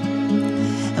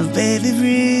 And baby,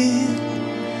 breathe,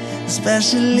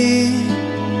 especially,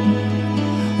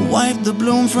 wipe the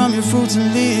bloom from your fruits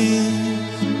and leaves,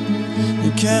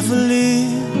 and carefully,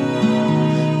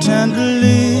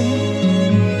 tenderly,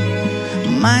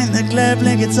 mind the glare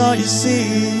like it's all you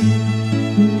see.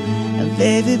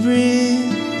 Baby,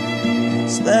 breathe,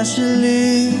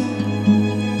 especially,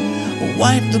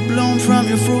 wipe the bloom from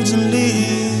your fruits and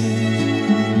leaves,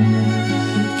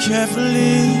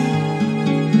 carefully,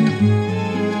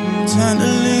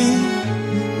 tenderly,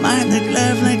 mind the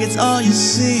glare like it's all you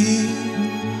see.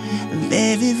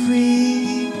 Baby,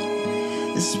 breathe,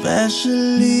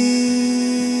 especially.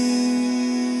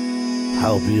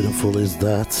 How beautiful is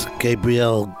that?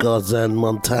 Gabriel Godzan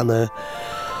Montana.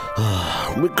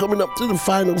 We're coming up to the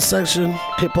final section.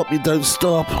 Hip hop, you don't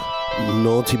stop.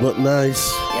 Naughty but nice.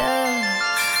 Yeah,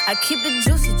 I keep it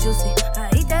juicy, juicy. I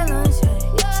eat that lunch. Yeah.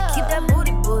 She keep that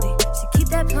booty, booty. She keep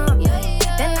that plump. Yeah.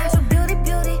 That natural beauty,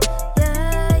 beauty.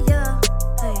 Yeah, yeah.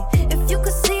 Hey, if you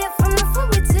could see it from the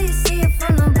front, wait till you see it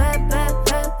from the back, back,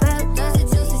 back, back. Juicy,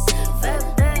 juicy. Back,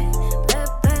 back, back,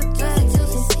 back, back.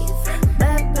 Juicy.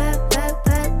 Back, back, back,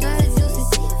 back, back. Juicy.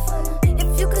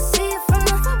 If you could see it from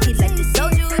the front, he like the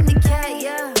soldier with the cat,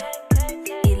 yeah.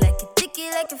 He like it thick, he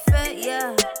like it fat,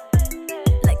 yeah.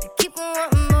 Like to keep on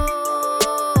wanting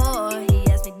more. He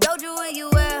asked me, Doja, where you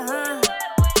at, huh?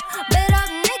 Bet all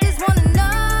the niggas wanna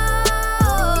know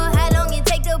how long it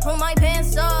take to pull my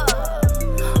pants off.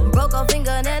 Broke off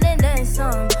fingernail and then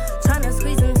some. Tryna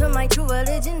squeeze into my true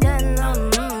religion, then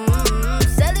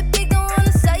sell it big, don't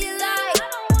wanna sell you light.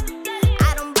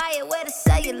 I don't buy it, where to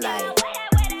sell you light.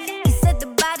 He said the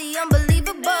body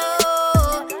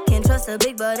unbelievable. Can't trust a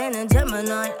big butt and a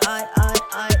Gemini.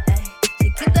 She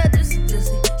keep that juicy,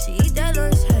 juicy. She eat that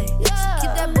lunch, hey. She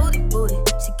keep that booty, booty.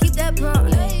 She keep that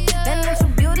plump, hey. That natural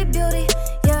beauty, beauty.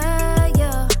 Yeah,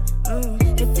 yeah.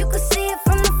 If you could see it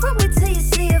from the front, wait till you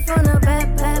see it from the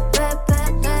back, back, back,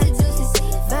 back, back.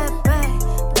 Back, back,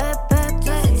 back, back,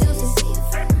 back.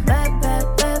 Back, back,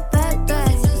 back, back,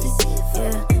 back.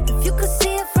 Yeah. If you could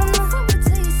see it from the front, wait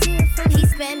till you see it from the back. He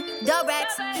spend the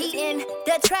racks, he in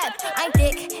the trap. I'm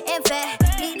thick and fat,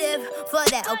 he live for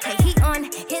that. Okay, he on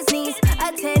his knees,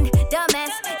 attend the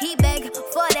mass. He beg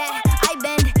for that. I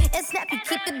bend and snap it,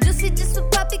 keep it juicy just for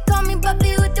Poppy. Call me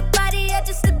Buffy with the body. I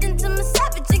just slipped into my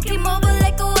savage and came over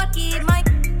like a walkie.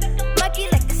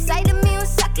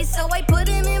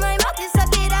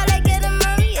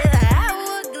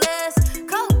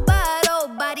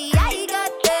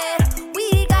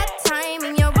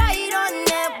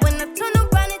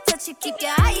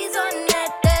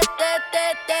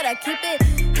 keep it,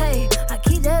 hey, I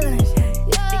keep that lunch.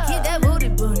 She keep that booty,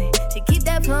 she keep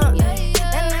that plump.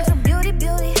 That natural beauty,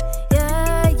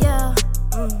 yeah, yeah.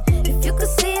 If you could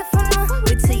see it from the,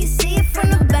 wait till you see it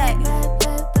from the back.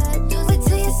 Wait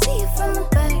till you see it from the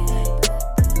back.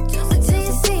 Wait till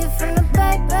you see it from the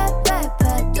back.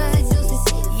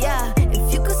 Yeah,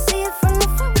 if you could see it from the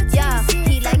front, yeah.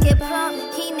 He like it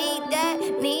plump, he need that,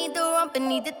 need the rump and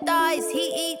need the thighs. He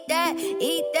eat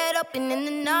that up and in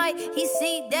the night. He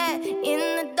see that in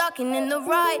the dark and in the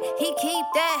right. He keep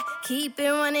that, keep it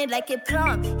running like it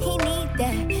plump. He need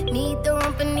that, need the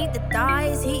rump and need the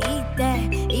thighs. He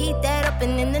eat that up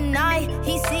and in the night.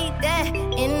 He see that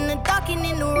in the dark and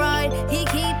in the right. He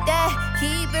keep that,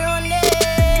 keep it running.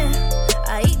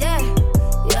 I eat that,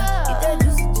 yeah, eat that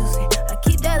juicy. I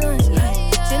keep that lunch,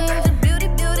 she knows the beauty.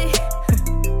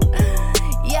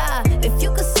 Yeah, if you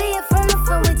could see it from the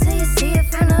front, wait till you see it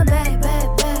from the back.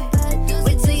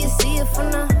 Wait till you see it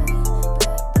from the,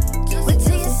 wait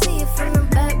till you see it from the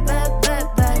back.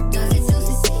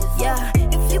 Yeah,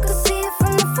 if you could see it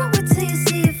from the front, wait till you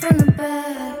see it from the back.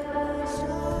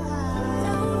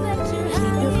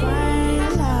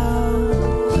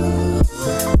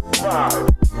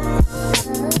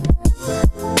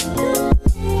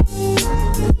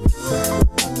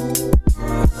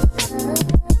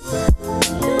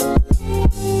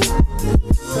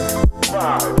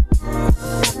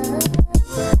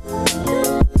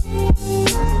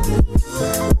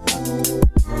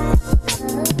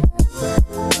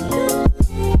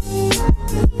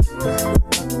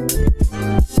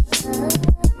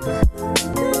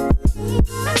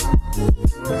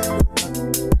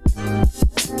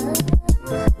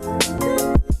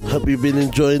 Hope you've been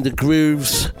enjoying the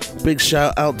grooves. Big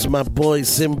shout out to my boy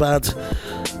Sinbad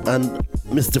and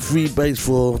Mr. Freebase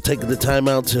for taking the time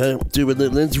out to do a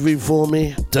little interview for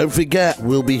me. Don't forget,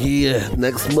 we'll be here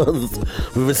next month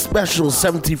with a special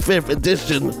 75th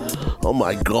edition. Oh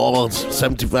my God,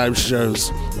 75 shows.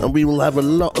 And we will have a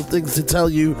lot of things to tell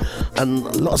you and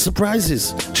a lot of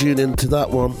surprises. Tune in to that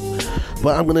one.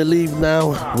 But I'm going to leave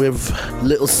now with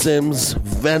Little Sims,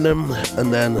 Venom,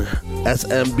 and then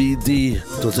SMBD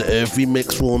does an earthy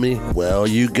mix for me. Where are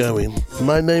you going?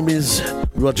 My name is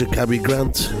Roger Carey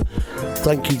Grant.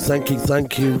 Thank you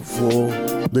for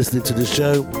listening to the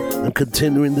show and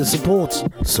continuing the support.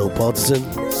 Soul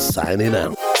Partisan, signing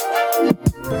out.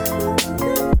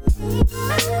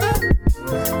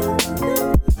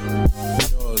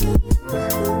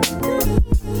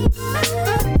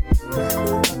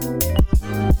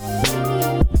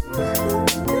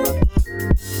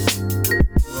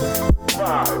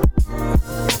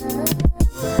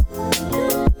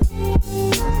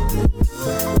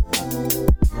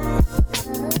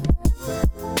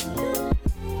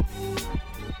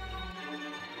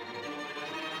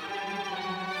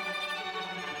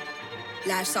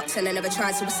 Life sucks and I never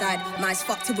tried suicide. Mine's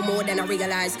fucked even more than I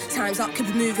realised. Time's up, keep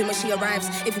it moving when she arrives.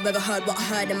 If you've ever heard what I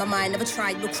heard in my mind, never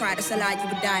tried, you'll cry, that's a lie, you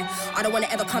would die. I don't wanna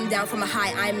ever come down from a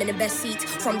high, I'm in the best seat.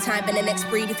 From time and the next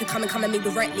breed, if you come at me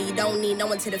directly, you don't need no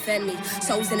one to defend me.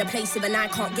 Souls in a place even I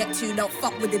can't get to, don't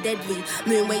fuck with the deadly.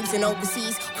 Moon waves and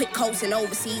overseas, quick coats and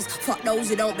overseas. Fuck those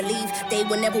who don't believe, they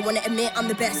will never wanna admit I'm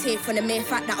the best here for the mere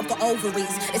fact that I've got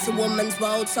ovaries. It's a woman's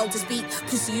world, so to speak.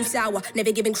 Pussy you sour,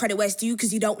 never giving credit where it's due,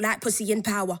 cause you don't like pussy in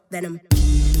power. Venom.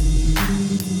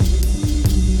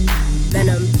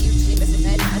 Venom.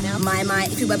 My,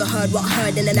 if you ever heard what I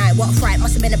heard in the night, what a fright,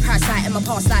 must have been a parasite in my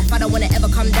past life. I don't wanna ever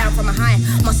come down from a high.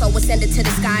 My soul was sending to the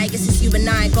sky, I guess it's you and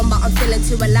I. Gone but I'm feeling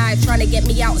too alive, trying to get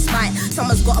me out of spite.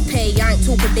 Someone's gotta pay, I ain't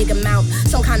talking big amount.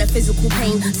 Some kind of physical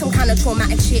pain, some kind of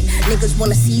traumatic shit. Niggas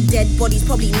wanna see dead bodies,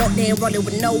 probably not there, rolling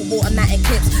with no automatic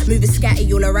clips. Moving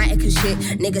scatty, all erratic and shit.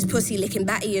 Niggas pussy licking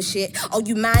batty and shit. Oh,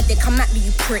 you mad? Then come at me,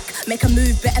 you prick. Make a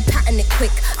move, better pattern it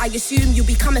quick. I assume you'll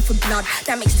be coming for blood.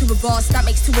 That makes two of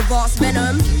us,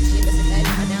 Venom.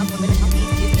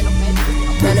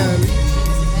 Venom.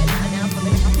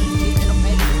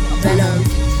 Venom.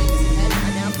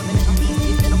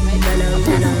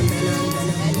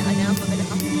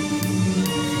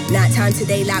 Nighttime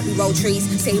today like we roll trees.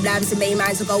 Save lives and main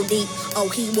minds will go deep. Oh,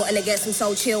 he wanting to get some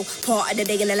soul chill. Part of the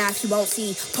day in the life you won't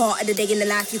see. Part of the day in the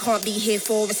life you can't be here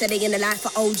for. It's a day in the life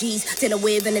for OGs. Dealing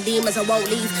with and the demons I won't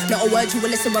leave. Not a word you will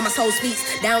listen when my soul speaks.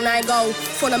 Down I go.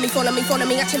 Follow me.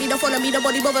 Actually don't follow me.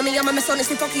 Nobody bother me. I'm a mess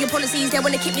honestly. Fuck your policies. They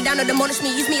wanna keep me down or demolish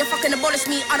me. Use me or fucking abolish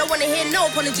me. I don't wanna hear no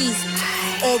apologies.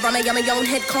 Or am I on my own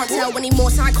head? Can't tell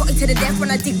anymore. Psychotic to the death. When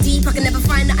I dig deep, I can never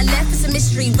find that I left. It's a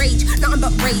mystery, rage, nothing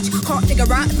but rage. Can't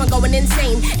figure out if I'm going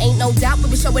insane. Ain't no doubt, but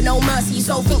we're showing no mercy.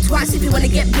 So think twice if you wanna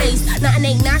get blazed. Nothing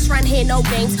ain't nice round here, no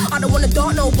games. I don't wanna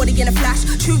dart nobody in a flash.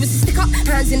 True as a stick up,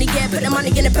 hands in the air, put the money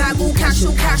in the bag, all cash,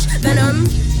 all cash. Venom.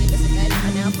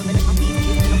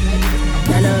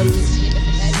 Venom.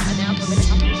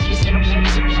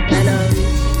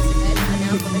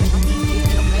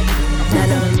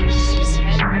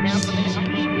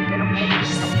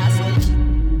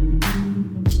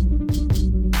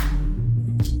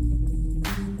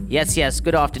 Yes,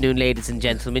 good afternoon, ladies and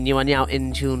gentlemen. You are now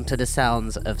in tune to the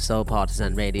sounds of Soul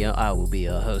Partisan Radio. I will be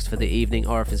your host for the evening,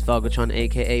 Orifice Vogotron,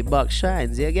 aka Buck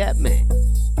Shines. You get me?